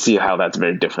 I can see how that's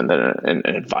very different than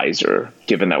an advisor,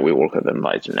 given that we work with an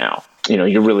advisor now.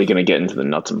 You're really going to get into the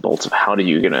nuts and bolts of how are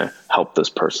you going to help this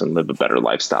person live a better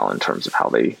lifestyle in terms of how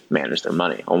they manage their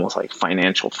money, almost like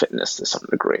financial fitness to some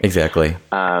degree. Exactly.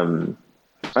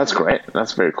 That's great.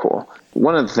 That's very cool.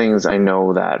 One of the things I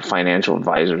know that financial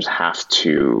advisors have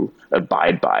to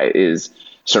abide by is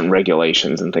certain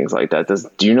regulations and things like that.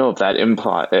 Do you know if that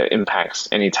impacts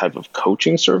any type of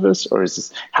coaching service, or is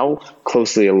this, how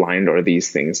closely aligned are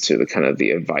these things to the kind of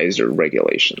the advisor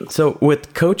regulations? So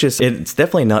with coaches, it's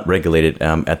definitely not regulated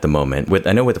at the moment.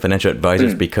 I know with the financial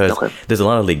advisors, because there's a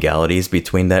lot of legalities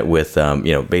between that with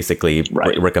basically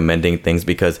recommending things,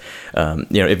 because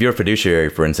if you're a fiduciary,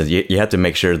 for instance, you have to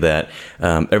make sure that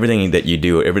everything that you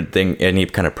do, any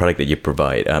kind of product that you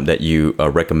provide, that you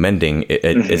are recommending,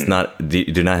 it's not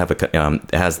do not have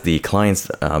has the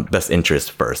client's best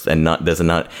interest first, and does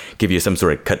not give you some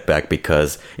sort of cutback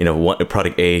because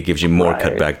product A gives you more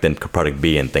cutback than product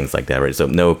B and things like that, right? So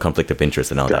no conflict of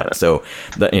interest and all that. So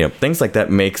things like that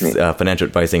makes financial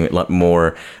advising a lot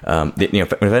more.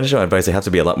 Financial advising has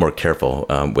to be a lot more careful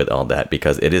with all that,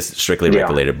 because it is strictly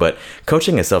regulated. But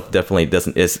coaching itself definitely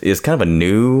is kind of a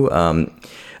new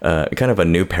kind of a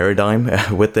new paradigm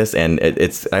with this, and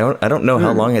I don't know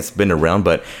how long it's been around,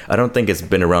 but I don't think it's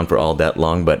been around for all that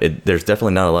long. But there's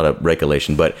definitely not a lot of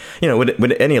regulation. But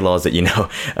with any laws that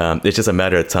it's just a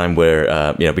matter of time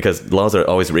where because laws are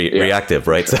always reactive,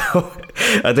 right? So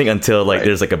I think until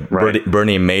there's like a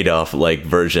Bernie Madoff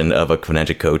version of a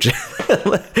financial coach,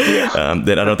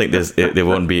 then I don't think there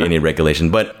won't be any regulation.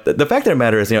 But the fact of the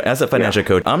matter is, as a financial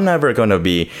coach, I'm never going to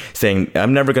be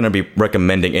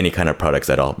recommending any kind of products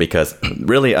at all, because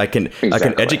really I can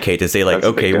educate and say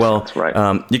okay, well,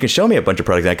 you can show me a bunch of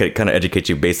products and I could kind of educate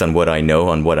you based on what I know,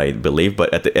 on what I believe.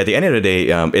 But at the end of the day,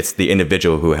 it's the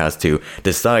individual who has to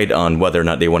decide on whether or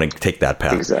not they want to take that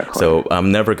path. Exactly. So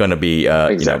I'm never going to be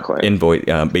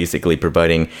basically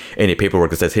providing any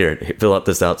paperwork that says, here, fill out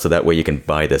this out so that way you can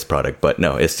buy this product. But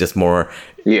no, it's just more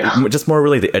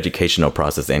really the educational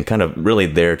process, and kind of really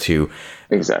there to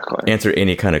answer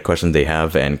any kind of questions they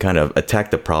have, and kind of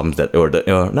attack the problems not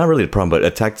really the problem, but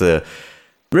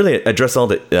really address all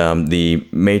the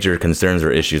major concerns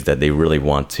or issues that they really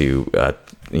want to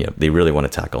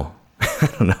tackle. I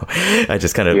don't know. I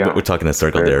just kind of we're talking in a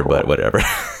circle there, cool. But whatever.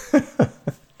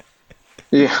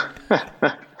 Yeah.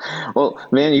 Well,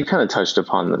 man, you kind of touched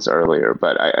upon this earlier,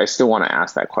 but I still want to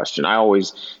ask that question. I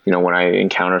always, when I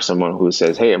encounter someone who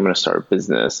says, hey, I'm going to start a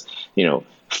business,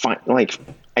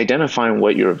 identifying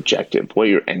what your objective, what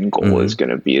your end goal is going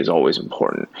to be is always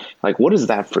important. What is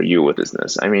that for you with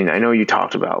business? I mean, I know you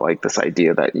talked about this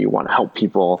idea that you want to help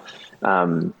people,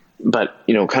 but,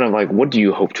 kind of what do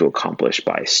you hope to accomplish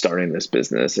by starting this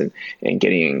business and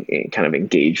getting kind of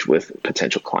engaged with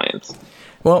potential clients?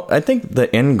 Well, I think the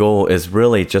end goal is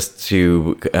really just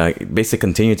to basically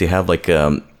continue to have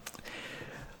a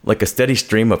steady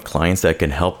stream of clients that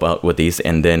can help out with these,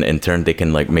 and then in turn they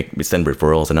can send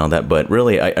referrals and all that. But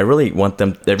really, I really want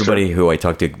everybody who I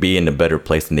talk to be in a better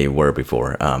place than they were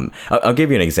before. I'll give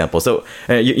you an example. So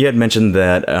you had mentioned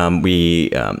that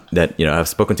I've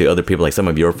spoken to other people, like some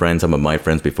of your friends, some of my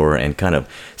friends before, and kind of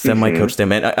semi-coached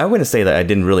them. And I wouldn't say that I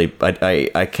didn't really.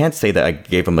 I can't say that I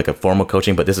gave them a formal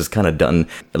coaching, but this is kind of done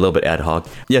a little bit ad hoc.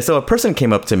 Yeah. So a person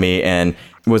came up to me and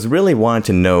was really wanting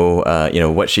to know,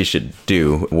 what she should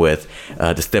do with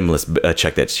the stimulus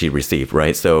check that she received,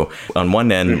 right? So on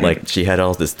one end, she had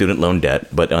all the student loan debt,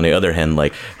 but on the other hand,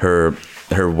 her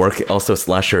work also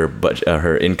slashed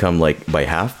her income by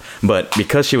half. But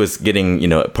because she was getting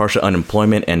partial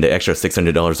unemployment and the extra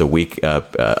 $600 a week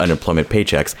unemployment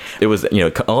paychecks, it was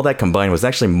all that combined was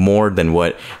actually more than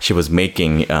what she was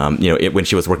making when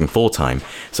she was working full time.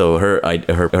 So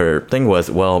her thing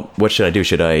was, well, what should I do?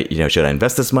 Should I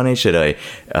invest this money? Should I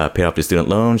pay off the student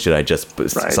loan? Should I just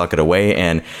sock it away?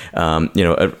 And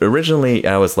originally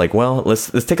I was like, well, let's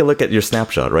take a look at your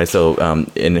snapshot, right? So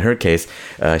in her case,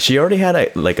 she already had a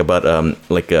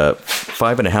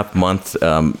 5.5 month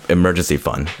emergency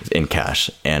fund in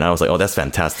cash, and I was like, oh, that's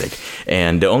fantastic.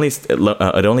 And the only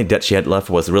debt she had left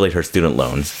was really her student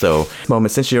loans. So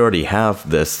since you already have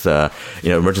this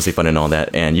emergency fund and all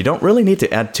that, and you don't really need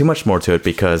to add too much more to it,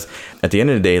 because at the end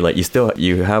of the day,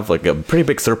 you have a pretty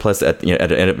big surplus at the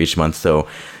end of each month. So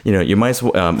you might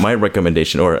my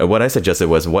recommendation, or what I suggested,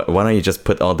 was why don't you just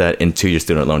put all that into your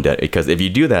student loan debt? Because if you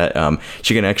do that,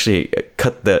 she can actually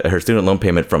cut her student loan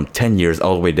payment from 10 years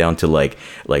all the way down to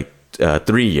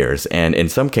 3 years. And in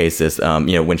some cases,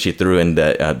 when she threw in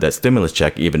that stimulus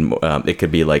check, even it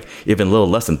could be even a little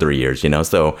less than 3 years,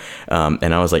 So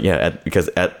and I was like, because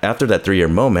after that 3 year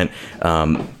moment,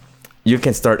 you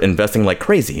can start investing like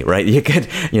crazy, right? You could,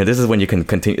 this is when you can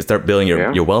start building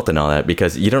your wealth and all that,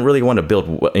 because you don't really want to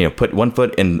put one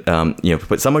foot in,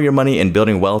 put some of your money in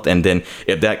building wealth, and then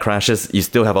if that crashes, you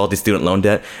still have all the student loan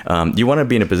debt. You want to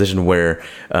be in a position where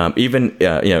even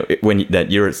when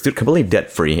that you're completely debt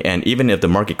free, and even if the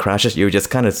market crashes, you just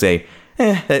kind of say,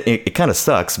 it kind of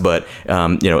sucks, but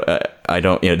I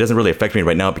don't, it doesn't really affect me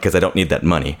right now because I don't need that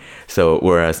money. So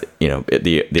whereas,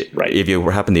 if you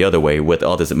happen the other way with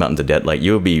all this mountains of debt,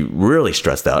 you'll be really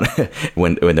stressed out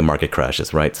when the market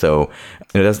crashes, right? So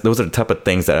those are the type of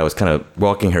things that I was kind of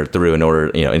walking her through in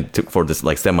order, for this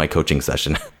semi-coaching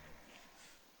session.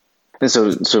 And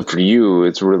so for you,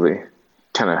 it's really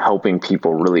kind of helping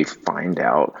people really find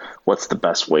out what's the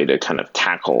best way to kind of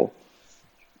tackle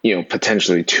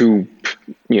potentially two,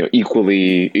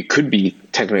 equally, it could be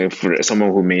technically for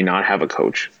someone who may not have a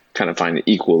coach, kind of find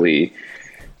equally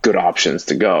good options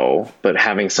to go, but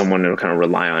having someone to kind of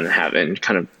rely on and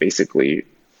kind of basically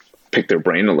pick their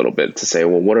brain a little bit to say,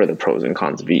 well, what are the pros and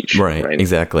cons of each? Right?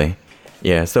 Exactly.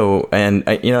 Yeah. So, and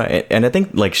I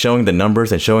think like showing the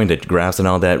numbers and showing the graphs and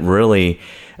all that really,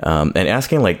 and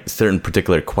asking like certain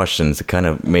particular questions to kind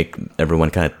of make everyone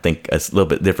kind of think a little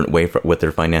bit different way with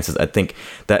their finances. I think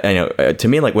that, to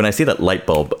me, like when I see that light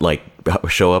bulb like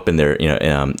show up in their,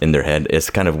 in their head, it's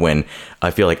kind of when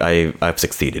I feel like I've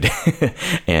succeeded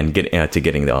and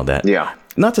getting all that. Yeah.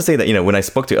 Not to say that, when I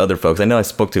spoke to other folks, I know I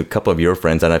spoke to a couple of your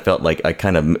friends and I felt like I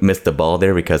kind of missed the ball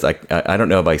there because I don't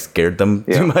know if I scared them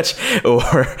too much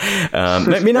or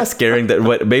maybe not scaring that,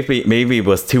 what maybe it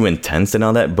was too intense and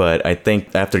all that. But I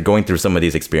think after going through some of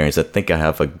these experiences, I think I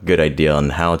have a good idea on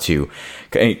how to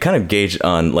kind of gauge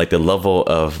on like the level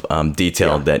of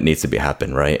detail that needs to be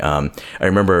happen. Right. I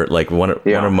remember like one of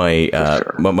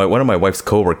my wife's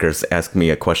coworkers asked me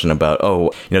a question about,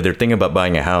 they're thinking about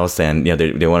buying a house and,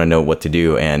 they want to know what to do.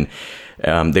 And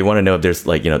they want to know if there's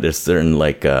like, there's certain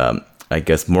like, I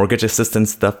guess mortgage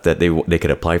assistance stuff that they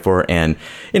could apply for. And,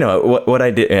 what I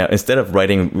did, instead of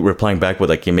replying back with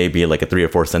like maybe like a 3 or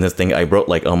 4 sentence thing, I wrote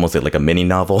like almost like a mini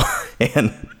novel.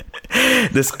 And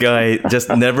this guy just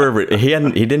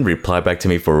he didn't reply back to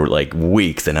me for like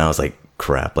weeks. And I was like,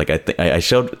 crap. Like I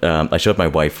showed my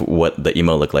wife what the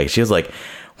email looked like. She was like,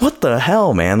 what the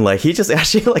hell, man? Like he just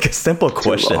asked you like a simple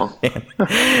question.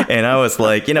 And I was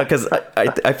like, because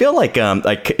I feel like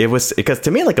it was, because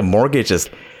to me like a mortgage is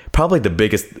probably the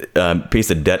biggest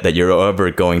piece of debt that you're ever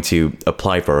going to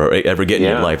apply for or ever get in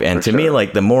your life. And to me,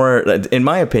 like the more, in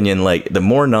my opinion, like the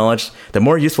more knowledge, the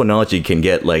more useful knowledge you can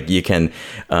get, like you can,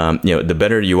 the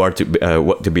better you are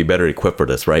to be better equipped for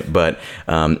this, right? But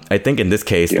I think in this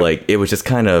case, like it was just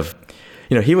kind of,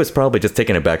 he was probably just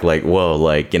taken aback, like, whoa,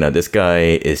 like, this guy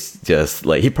is just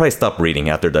like, he probably stopped reading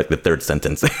after like the 3rd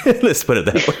sentence. Let's put it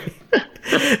that way.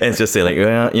 And it's just say like,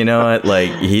 well, you know what, like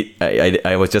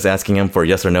I was just asking him for a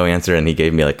yes or no answer and he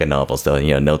gave me like a novel. So,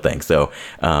 no thanks. So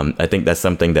I think that's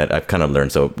something that I've kind of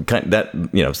learned. So I'm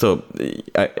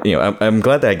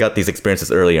glad that I got these experiences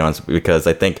early on because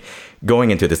I think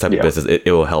going into this type of business,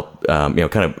 it will help, kind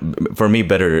of for me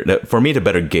to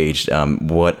better gauge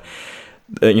what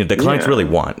the clients really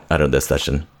want out of this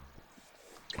session.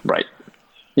 Right.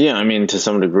 Yeah. I mean, to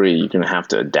some degree, you're going to have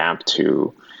to adapt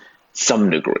to some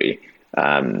degree,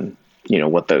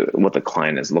 what the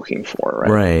client is looking for.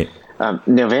 Right.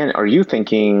 Now, Van, are you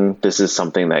thinking this is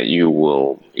something that you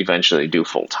will eventually do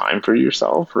full time for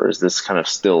yourself, or is this kind of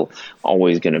still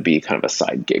always going to be kind of a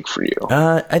side gig for you?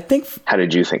 I think. How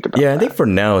did you think about that? Yeah, I think for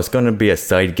now it's going to be a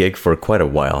side gig for quite a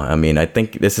while. I mean, I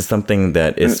think this is something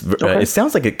that is. It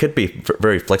sounds like it could be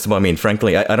very flexible. I mean,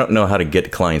 frankly, I don't know how to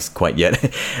get clients quite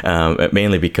yet,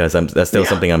 mainly because that's still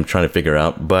something I'm trying to figure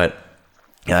out, but.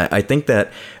 I think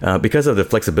that because of the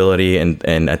flexibility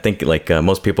and I think like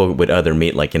most people would either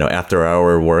meet like after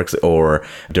hour works or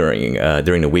during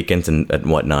the weekends and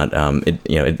whatnot.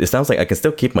 It sounds like I can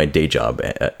still keep my day job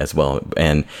as well.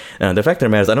 And the fact of the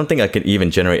matter is, I don't think I could even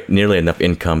generate nearly enough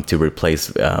income to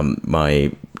replace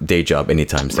my day job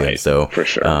anytime soon. Right. So for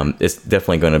sure. It's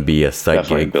definitely going to be a side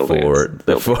gig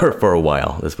for a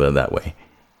while. Let's put it that way.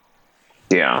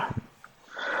 Yeah.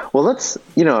 Well, let's,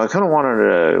 I kind of wanted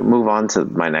to move on to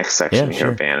my next section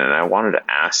here, Van, and I wanted to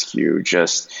ask you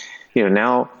just,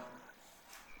 now,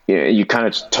 you kind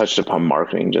of touched upon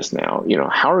marketing just now,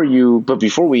 how are you, but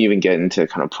before we even get into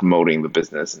kind of promoting the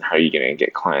business and how you're going to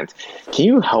get clients, can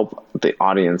you help the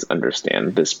audience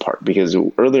understand this part? Because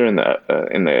earlier in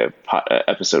the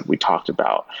episode, we talked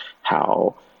about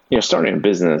how, starting a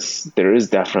business, there is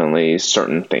definitely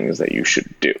certain things that you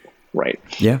should do, right?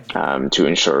 Yeah. To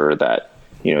ensure that,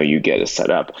 you get it set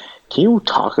up. Can you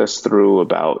talk us through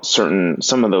about some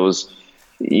of those,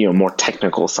 more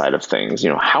technical side of things?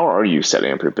 How are you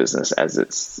setting up your business as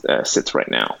it sits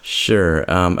right now? Sure.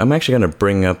 I'm actually going to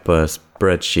bring up a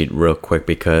spreadsheet real quick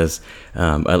because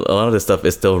a lot of this stuff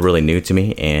is still really new to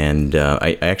me. And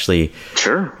I actually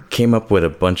came up with a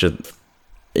bunch of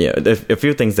a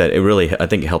few things that it really, I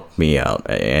think, helped me out,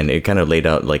 and it kind of laid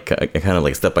out like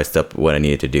step by step what I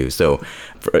needed to do. So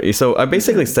I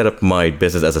basically set up my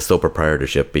business as a sole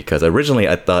proprietorship because originally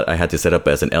I thought I had to set up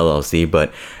as an LLC,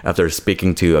 but after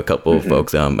speaking to a couple of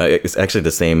folks, it's actually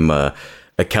the same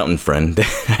accountant friend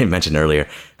that I mentioned earlier.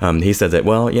 He said that,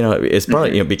 well, it's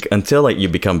probably, until like you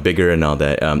become bigger and all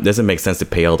that, doesn't make sense to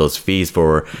pay all those fees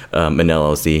for an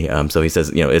LLC. So he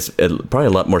says, it's probably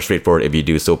a lot more straightforward if you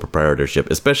do sole proprietorship,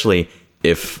 especially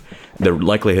if the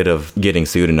likelihood of getting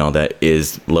sued and all that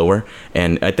is lower.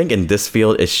 And I think in this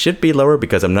field, it should be lower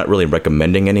because I'm not really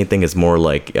recommending anything. It's more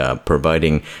like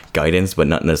providing guidance, but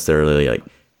not necessarily like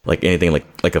like anything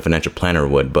like a financial planner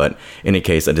would. But in any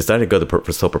case, I decided to go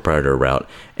the sole proprietor route.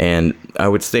 And I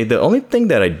would say the only thing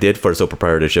that I did for sole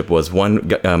proprietorship was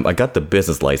I got the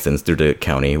business license through the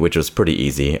county, which was pretty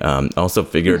easy. Also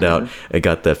figured out I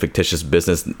got the fictitious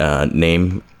business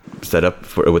name set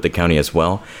up with the county as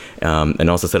well,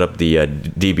 and also set up the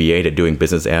DBA to doing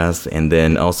business as, and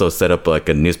then also set up like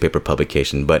a newspaper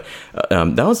publication. But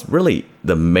that was really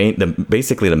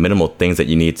basically the minimal things that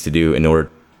you need to do in order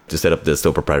to set up the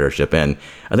sole proprietorship. And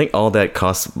I think all that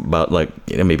costs about like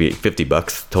maybe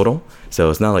 $50 total. So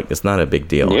it's not a big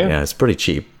deal. Yeah, it's pretty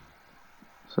cheap.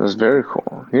 So it's very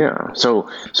cool. Yeah. So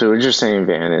what you're saying,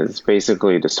 Van, is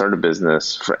basically to start a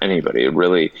business for anybody,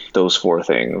 really those four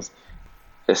things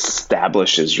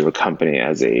establishes your company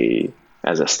as a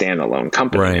standalone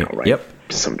company now, right? Yep.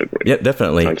 To some degree. Yeah,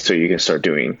 definitely. Like, so you can start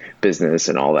doing business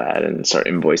and all that and start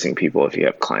invoicing people if you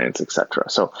have clients, etc.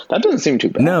 So that doesn't seem too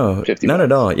bad. No, not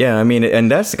at all. Yeah, I mean,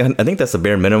 and I think that's the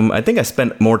bare minimum. I think I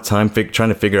spent more time trying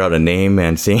to figure out a name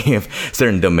and seeing if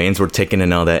certain domains were taken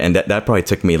and all that. And that probably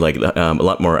took me like a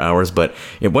lot more hours. But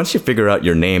once you figure out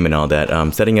your name and all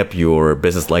that, setting up your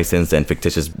business license and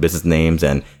fictitious business names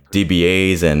and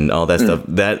DBAs and all that stuff,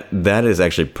 that is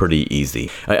actually pretty easy.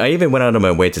 I even went out of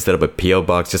my way to set up a PO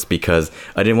box just because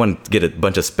I didn't want to get a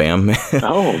bunch of spam.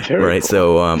 Oh, very right. Cool.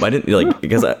 So I didn't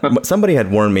because somebody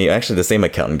had warned me. Actually, the same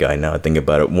accountant guy, now I think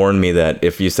about it, warned me that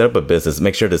if you set up a business,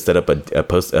 make sure to set up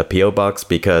a PO box,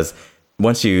 because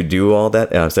once you do all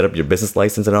that, set up your business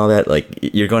license and all that, like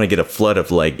you're going to get a flood of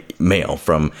like mail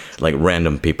from like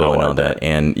random people and all that.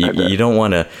 And you don't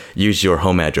want to use your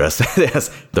home address as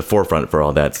the forefront for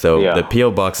all that. So the PO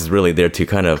box is really there to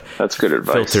kind of that's good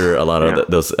advice. Filter a lot of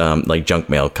those like junk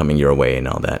mail coming your way and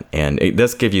all that. And it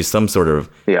does give you some sort of,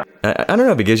 I don't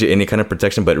know if it gives you any kind of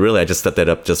protection, but really I just set that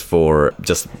up just so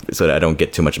that I don't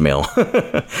get too much mail.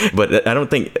 But I don't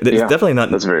think, it's definitely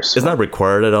not, it's not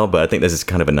required at all, but I think this is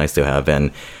kind of a nice to have.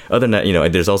 And other than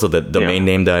that, there's also the domain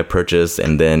name that I purchased.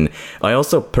 And then I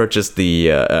also purchased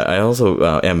I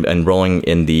also am enrolling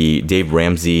in the Dave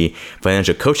Ramsey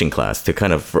financial coaching class to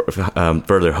kind of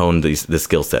further hone the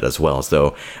skill set as well.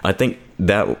 So I think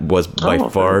that was by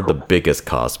far the biggest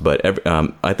cost. But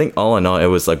I think all in all, it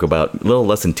was like about a little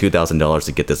less than $2,000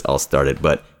 to get this all started.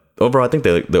 But overall, I think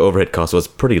the overhead cost was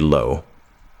pretty low.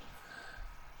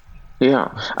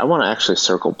 Yeah, I want to actually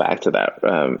circle back to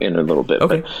that in a little bit.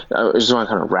 Okay. But I just want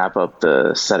to kind of wrap up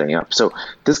the setting up. So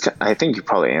I think you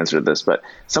probably answered this, but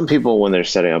some people, when they're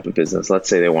setting up a business, let's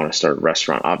say they want to start a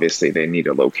restaurant, obviously they need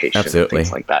a location. Absolutely. And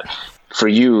things like that. For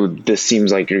you, this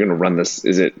seems like you're going to run this.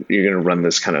 You're going to run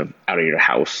this kind of out of your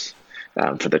house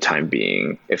for the time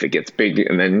being? If it gets big,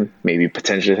 and then maybe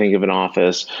potentially think of an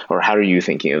office, or how are you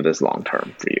thinking of this long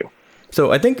term for you?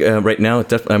 So I think right now,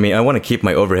 I want to keep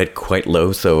my overhead quite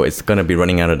low, so it's going to be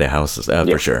running out of the house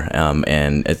for sure.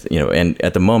 And it's, and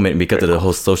at the moment, because of the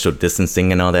whole social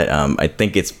distancing and all that, I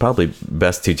think it's probably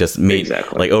best to just meet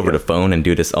like over the phone and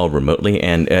do this all remotely.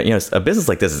 And a business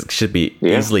like this should be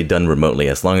easily done remotely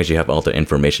as long as you have all the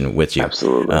information with you.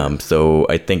 Absolutely. So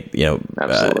I think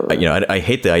I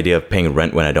hate the idea of paying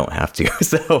rent when I don't have to.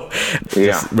 So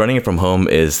just running it from home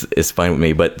is fine with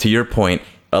me. But to your point,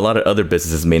 a lot of other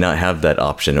businesses may not have that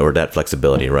option or that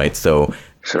flexibility, right? So,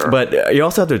 but you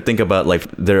also have to think about, like,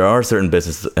 there are certain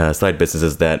side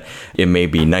businesses that it may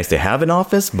be nice to have an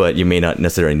office, but you may not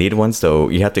necessarily need one. So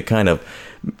you have to kind of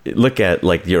look at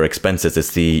like your expenses to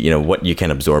see, what you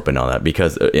can absorb and all that,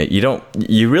 because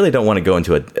you really don't want to go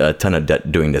into a ton of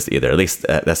debt doing this either. At least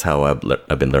that's how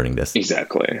I've been learning this.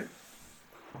 Exactly.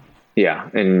 Yeah,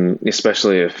 and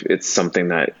especially if it's something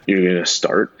that you're going to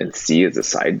start and see as a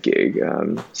side gig.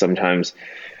 Sometimes,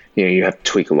 you have to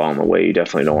tweak along the way. You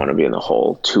definitely don't want to be in the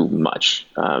hole too much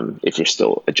if you're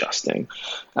still adjusting.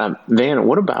 Van,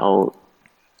 what about?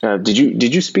 Did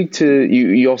you speak to you?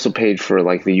 You also paid for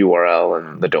like the URL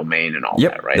and the domain and all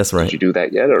that, right? That's right. Did you do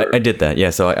that yet? Or? I did that.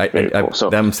 Yeah. So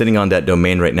I'm sitting on that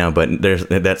domain right now, but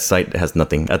that site has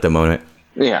nothing at the moment.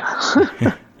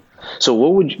 Yeah.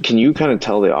 So can you kind of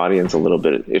tell the audience a little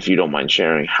bit, if you don't mind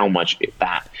sharing, how much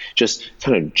that just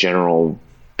kind of general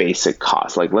basic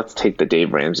cost? Like, let's take the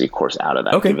Dave Ramsey course out of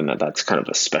that, given that that's kind of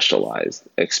a specialized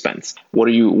expense. What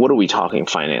are we talking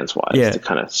finance wise to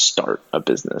kind of start a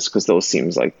business? Because those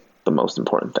seems like the most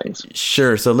important things.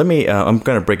 Sure. So let me, I'm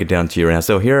going to break it down to you right now.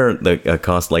 So here are the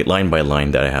costs, like line by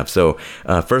line, that I have. So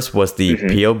first was the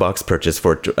PO box purchase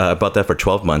for, bought that for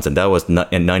 12 months, and that was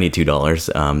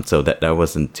 $92. So that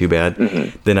wasn't too bad.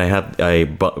 Then I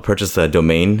purchased a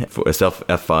domain for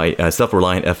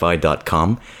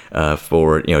self-reliantfi.com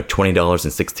for,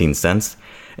 $20.16.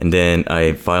 And then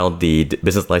I filed the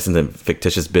business license and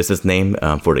fictitious business name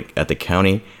at the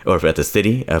county or at the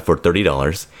city for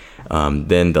 $30.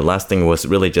 Then the last thing was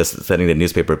really just setting the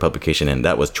newspaper publication, and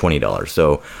that was $20.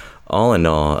 So all in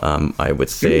all, I would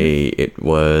say it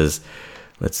was.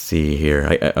 Let's see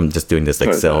here. I'm just doing this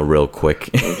Excel real quick.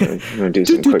 I'm gonna do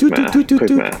some quick math. I'm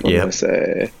gonna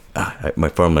say. My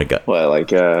formula got. Well, like.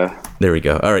 There we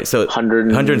go. All right, so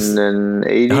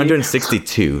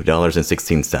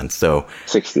 $162.16. So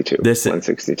 62. This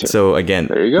 162. So again,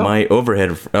 there you go. My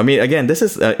overhead. I mean, again, this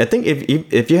is. I think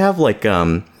if you have like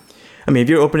if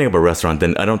you're opening up a restaurant,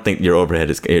 then I don't think your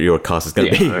cost is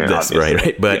going to be this,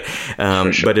 right? But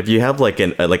sure. But if you have like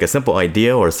a simple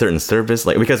idea or a certain service,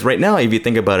 like, because right now, if you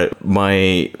think about it,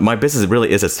 my business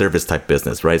really is a service type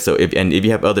business, right? So if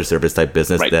you have other service type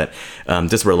business that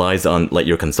just relies on like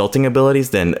your consulting abilities,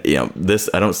 then this,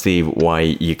 I don't see why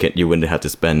you wouldn't have to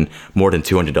spend more than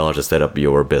 $200 to set up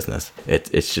your business.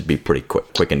 It should be pretty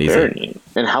quick and easy. Very neat.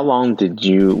 And how long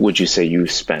would you say you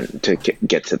spent to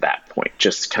get to that point?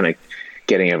 Just kind of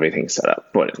getting everything set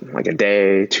up, like a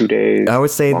day, 2 days? I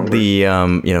would say longer? the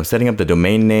setting up the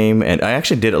domain name, and I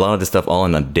actually did a lot of this stuff all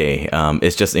in a day.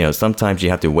 It's just sometimes you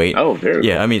have to wait. Oh, very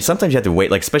yeah. Cool. I mean, sometimes you have to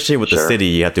wait, like especially with the city,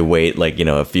 you have to wait like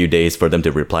a few days for them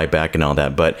to reply back and all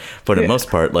that. But for the most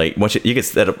part, like once you can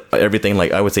set up everything,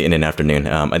 like I would say in an afternoon.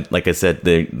 Like I said,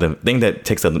 the thing that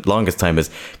takes the longest time is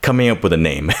coming up with a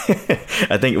name.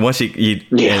 I think once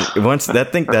once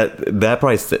that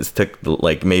probably took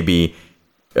like maybe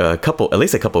at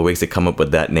least a couple of weeks to come up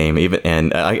with that name,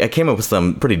 and I came up with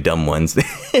some pretty dumb ones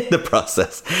in the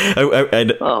process. I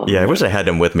wish I had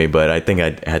them with me, but I think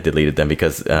I had deleted them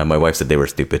because my wife said they were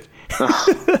stupid.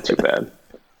 Too bad.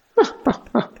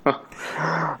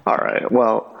 All right.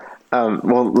 Well,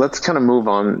 let's kind of move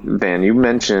on, Van. You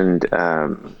mentioned, I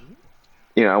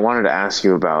wanted to ask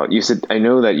you about. You said I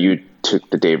know that you took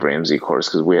the Dave Ramsey course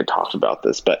because we had talked about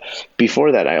this, but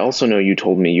before that, I also know you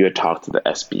told me you had talked to the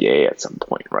SBA at some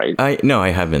point, right? No, I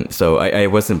haven't. So I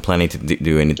wasn't planning to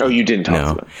do anything. Oh, you didn't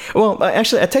talk to them? Well,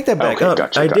 actually, I take that back up.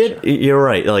 Gotcha. Did. You're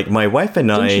right. Like my wife and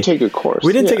Didn't you take a course?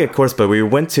 We didn't take a course, but we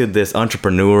went to this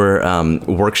entrepreneur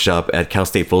workshop at Cal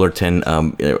State Fullerton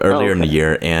earlier in the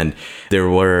year, and there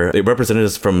were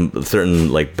representatives from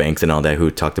certain like banks and all that who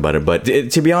talked about it. But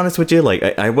to be honest with you, like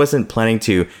I wasn't planning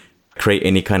to create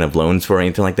any kind of loans for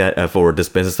anything like that for this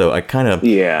business, so I was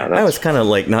kind of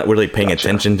like not really paying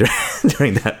attention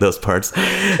during those parts.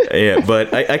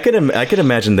 But I could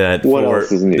imagine that. What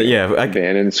else is new?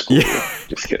 Van in school. Yeah.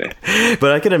 Just kidding.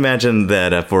 But I could imagine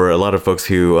that for a lot of folks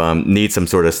who need some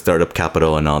sort of startup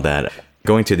capital and all that,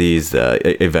 going to these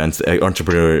events,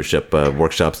 entrepreneurship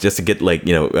workshops, just to get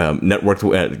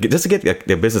networked, just to get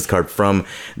a business card from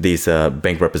these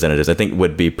bank representatives, I think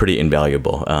would be pretty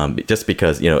invaluable. Just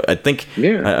because I think,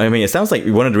 I mean, it sounds like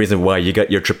one of the reasons why you got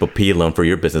your PPP loan for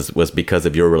your business was because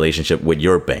of your relationship with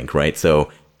your bank, right? So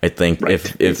I think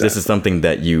if this is something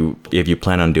that if you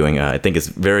plan on doing, I think it's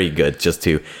very good just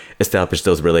to establish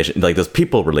those those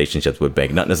people relationships with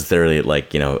bank, not necessarily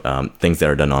like things that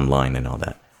are done online and all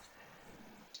that.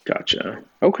 Gotcha.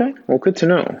 Okay. Well, good to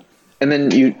know. And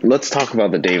then let's talk about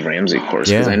the Dave Ramsey course,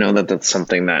 because I know that that's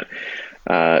something that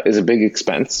is a big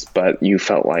expense, but you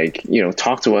felt like,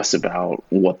 talk to us about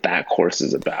what that course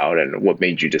is about and what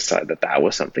made you decide that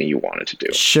was something you wanted to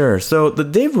do. Sure. So the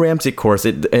Dave Ramsey course,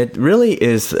 it really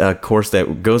is a course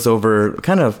that goes over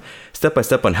kind of step by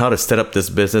step on how to set up this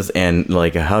business and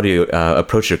like how to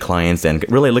approach your clients and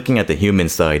really looking at the human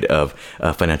side of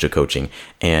financial coaching.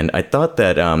 And I thought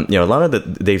that a lot of the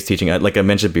Dave's teaching, like I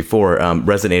mentioned before,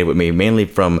 resonated with me mainly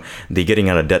from the getting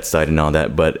out of debt side and all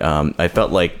that. But I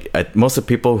felt like most of the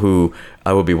people who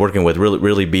I would be working with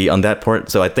really be on that part.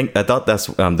 So I thought that's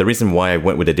the reason why I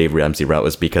went with the Dave Ramsey route,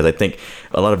 was because I think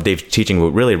a lot of Dave's teaching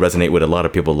would really resonate with a lot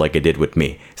of people like it did with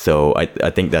me. So I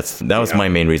think that was my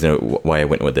main reason why I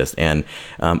went with this. And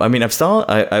I mean, I've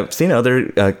seen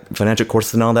other financial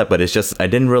courses and all that, but it's just I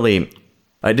didn't really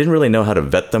know how to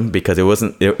vet them, because it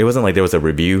wasn't like there was a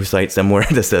review site somewhere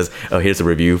that says, oh, here's a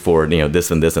review for this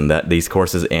and this and that, these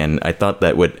courses. And I thought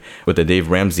that with the Dave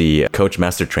Ramsey Coach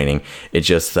Master Training, it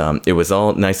just it was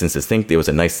all nice and succinct. It was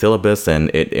a nice syllabus, and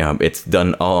it's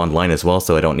done all online as well,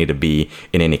 so I don't need to be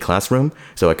in any classroom,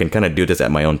 so I can kind of do this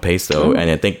at my own pace. So and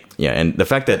I think Yeah, and the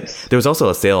fact that there was also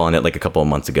a sale on it like a couple of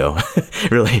months ago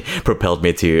really propelled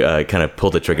me to kind of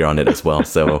pull the trigger on it as well.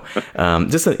 So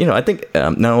just I think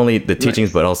not only the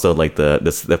teachings but also like the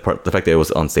fact that it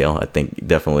was on sale, I think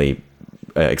definitely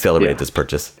accelerated this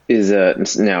purchase. Is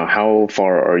now how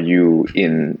far are you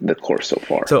in the course so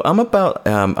far? So I'm about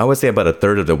I would say about a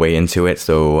third of the way into it.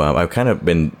 So I've kind of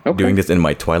been doing this in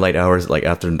my twilight hours, like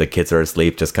after the kids are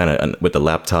asleep, just kind of with the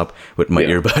laptop with my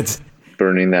earbuds.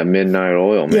 Burning that midnight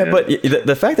oil, man. Yeah, but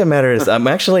the fact of the matter is,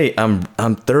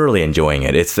 I'm thoroughly enjoying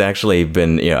it. It's actually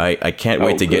been, I can't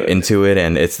wait to get into it,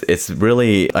 and it's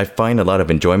really, I find a lot of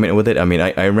enjoyment with it. I mean,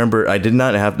 I remember I did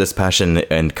not have this passion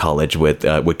in college with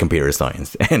computer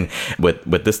science, and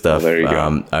with this stuff, there you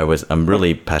go. I'm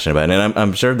really passionate about it, and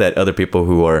I'm sure that other people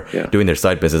who are doing their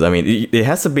side business, I mean, it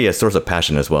has to be a source of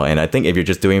passion as well. And I think if you're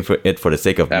just doing it for the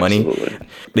sake of money,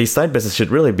 these side business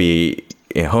should really be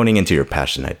honing into your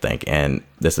passion, I think. And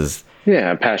this is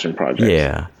a passion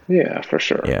project. Yeah, for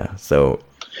sure. Yeah. So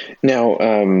now,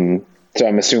 so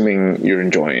I'm assuming you're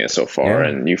enjoying it so far,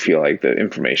 and you feel like the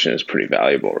information is pretty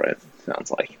valuable, right? Sounds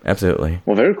like. Absolutely.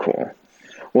 Well, very cool.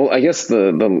 Well, I guess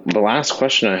the last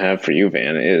question I have for you,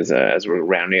 Van, is as we're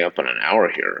rounding up on an hour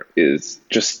here, is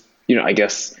just I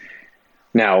guess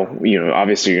now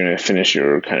obviously you're going to finish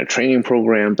your kind of training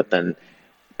program, but then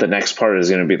the next part is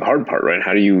going to be the hard part, right?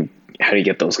 How do you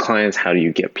get those clients? How do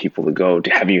you get people to go?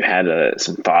 Have you had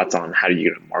some thoughts on how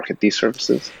you market these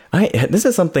services? This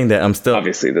is something that I'm still...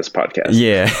 Obviously, this podcast.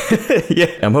 Yeah.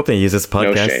 Yeah. I'm hoping to use this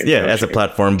podcast as a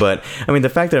platform. But, I mean, the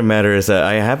fact of the matter is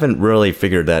I haven't really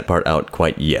figured that part out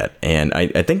quite yet. And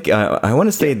I think I want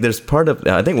to say there's part of...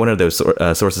 I think one of those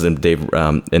sources in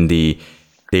the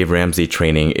Dave Ramsey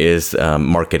training is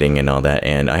marketing and all that,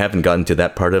 and I haven't gotten to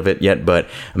that part of it yet. But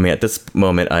I mean, at this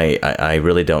moment, I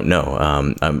really don't know.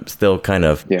 I'm still kind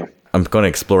of I'm going to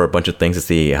explore a bunch of things to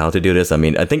see how to do this. I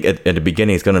mean, I think at the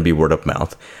beginning it's going to be word of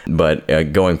mouth, but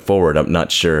going forward, I'm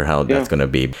not sure how that's going to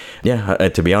be. Yeah,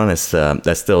 to be honest,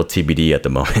 that's still TBD at the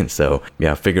moment. So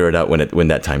figure it out when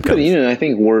that time comes. But I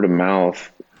think word of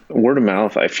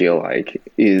mouth, I feel like,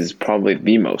 is probably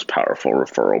the most powerful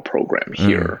referral program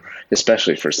here,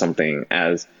 especially for something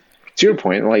as, to your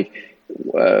point, like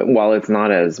while it's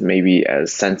not as maybe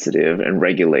as sensitive and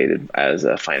regulated as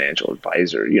a financial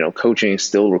advisor, coaching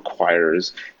still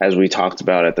requires, as we talked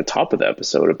about at the top of the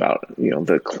episode, about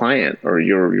the client or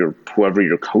your whoever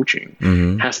you're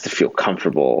coaching has to feel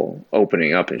comfortable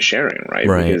opening up and sharing, right?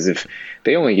 Because if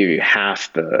they only give you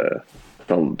half the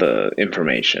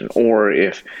information, or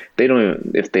if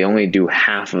they only do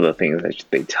half of the things that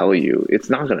they tell you, it's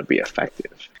not going to be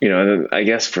effective. I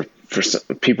guess for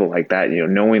people like that,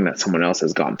 knowing that someone else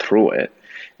has gone through it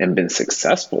and been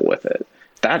successful with it,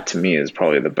 that to me is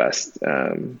probably the best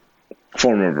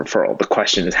form of referral. The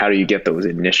question is, how do you get those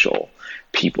initial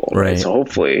people? Right. So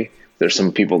hopefully there's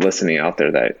some people listening out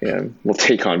there that will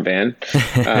take on Van.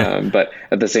 But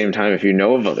at the same time, if you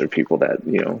know of other people that,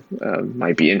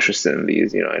 might be interested in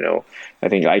these, I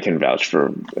think I can vouch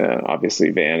for, obviously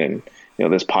Van, and,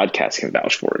 this podcast can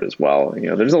vouch for it as well.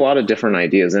 There's a lot of different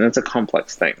ideas, and it's a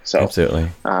complex thing. So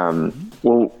absolutely.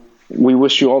 Well, we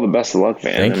wish you all the best of luck,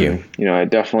 Van. Thank you. I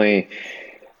definitely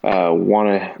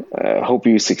want to hope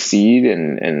you succeed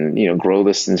and grow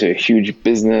this into a huge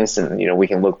business, and we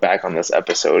can look back on this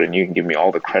episode and you can give me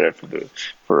all the credit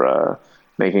for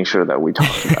making sure that we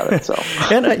talked about it. So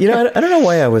and I don't know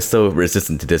why I was so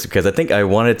resistant to this, because I think I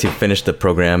wanted to finish the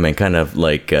program and kind of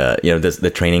like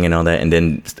the training and all that, and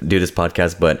then do this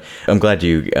podcast. But I'm glad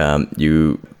you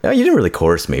didn't really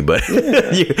coerce me, but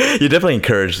you definitely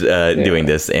encouraged doing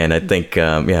this. And I think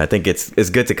I think it's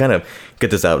good to kind of get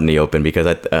this out in the open, because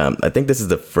I think this is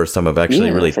the first time I've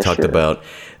actually really talked about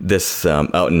this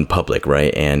out in public,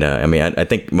 right? And I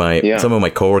think some of my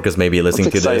coworkers may be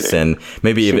listening to this, and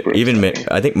maybe even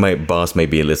I think my boss may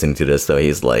be listening to this, so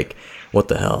he's like, "What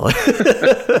the hell?"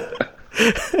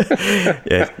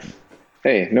 Yeah.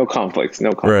 Hey, no conflicts.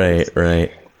 Right.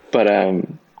 But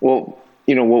well,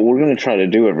 what we're going to try to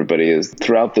do, everybody, is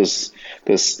throughout this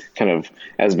kind of,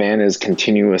 as Van is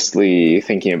continuously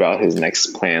thinking about his next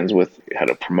plans with how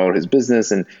to promote his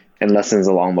business and lessons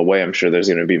along the way, I'm sure there's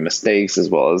going to be mistakes as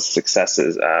well as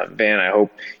successes. Van, I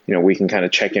hope, we can kind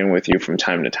of check in with you from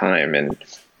time to time and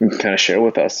kind of share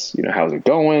with us, how's it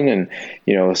going, and,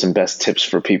 some best tips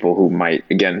for people who might,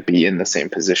 again, be in the same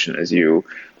position as you,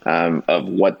 of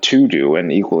what to do,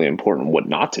 and equally important, what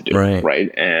not to do.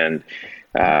 Right. And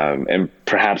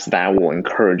perhaps that will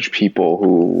encourage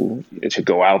people to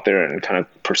go out there and kind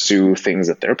of pursue things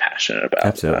that they're passionate about.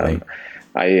 Absolutely.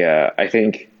 I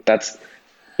think that's,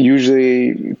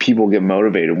 usually people get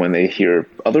motivated when they hear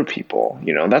other people,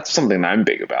 that's something that I'm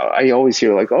big about. I always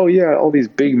hear like, oh yeah, all these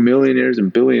big millionaires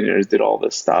and billionaires did all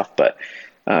this stuff, but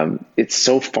it's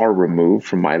so far removed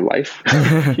from my life,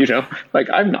 like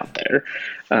I'm not there.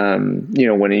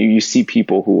 When you see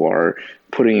people who are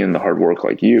putting in the hard work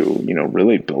like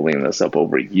really building this up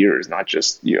over years, not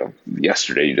just,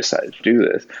 yesterday you decided to do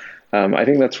this. I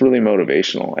think that's really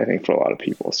motivational, I think, for a lot of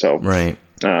people. So, right.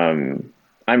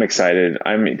 I'm excited.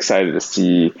 I'm excited to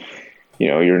see,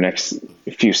 your next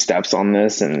few steps on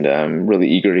this, and really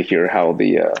eager to hear how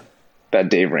that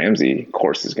Dave Ramsey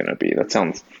course is going to be. That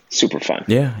sounds super fun.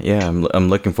 Yeah. I'm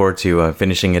looking forward to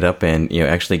finishing it up and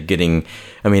actually getting.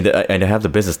 I mean, I have the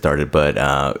business started, but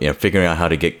figuring out how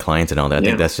to get clients and all that. I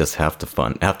think that's just half the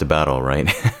fun, half the battle,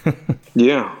 right?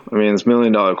 Yeah, I mean, it's $1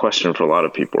 million question for a lot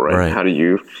of people, right? How do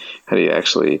you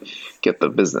actually get the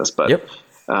business? But yep.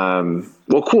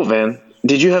 Well, cool, Van.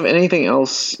 Did you have anything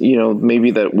else, maybe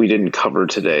that we didn't cover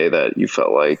today that you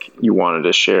felt like you wanted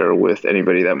to share with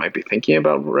anybody that might be thinking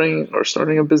about running or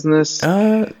starting a business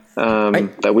that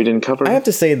we didn't cover? I have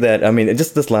to say that, I mean,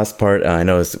 just this last part, I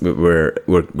know we're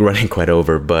running quite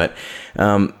over, but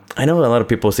I know a lot of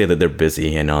people say that they're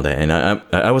busy and all that, and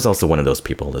I was also one of those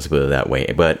people, let's put it that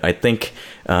way. But I think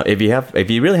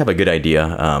if you really have a good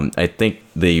idea, I think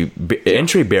the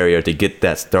entry barrier to get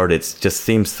that started just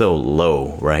seems so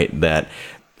low, right? That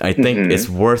I think it's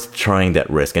worth trying that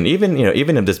risk. And even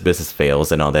if this business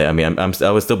fails and all that, I mean,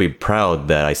 I would still be proud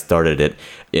that I started it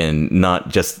and not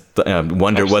just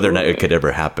wonder whether or not it could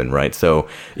ever happen, right? So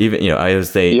even, I would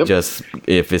say just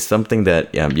if it's something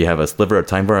that you have a sliver of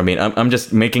time for, I mean, I'm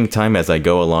just making time as I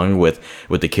go along with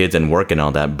the kids and work and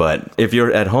all that. But if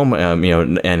you're at home,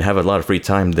 and have a lot of free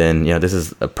time, then, this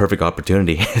is a perfect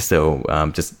opportunity. So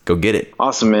just go get it.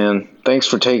 Awesome, man. Thanks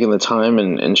for taking the time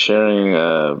and sharing,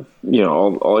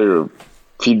 all your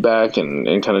feedback and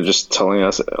kind of just telling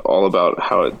us all about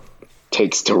how it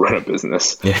takes to run a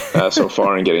business so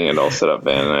far and getting it all set up,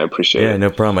 Van. I appreciate it. Yeah, no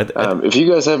problem. If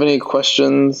you guys have any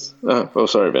questions,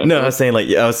 sorry, Van. No, I was saying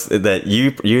that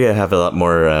you have a lot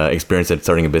more experience at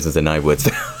starting a business than I would.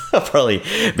 So I'll probably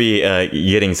be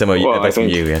getting some of advice from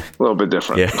you. Yeah, a little bit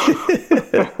different. Yeah.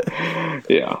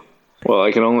 Yeah. Well,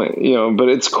 I can only, but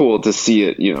it's cool to see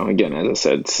it, again, as I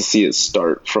said, to see it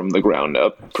start from the ground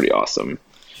up. Pretty awesome.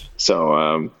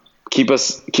 So keep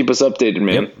us updated,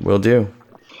 man. Yep, will do.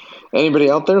 Anybody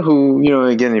out there who,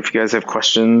 again, if you guys have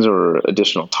questions or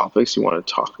additional topics you want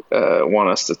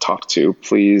us to talk to,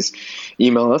 please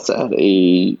email us at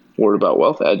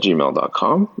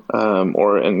awordaboutwealth@gmail.com,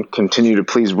 and continue to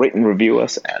please rate and review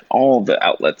us at all the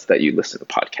outlets that you listen to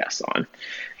podcasts on.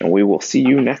 And we will see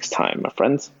you next time, my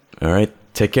friends. All right.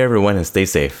 Take care, everyone, and stay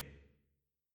safe.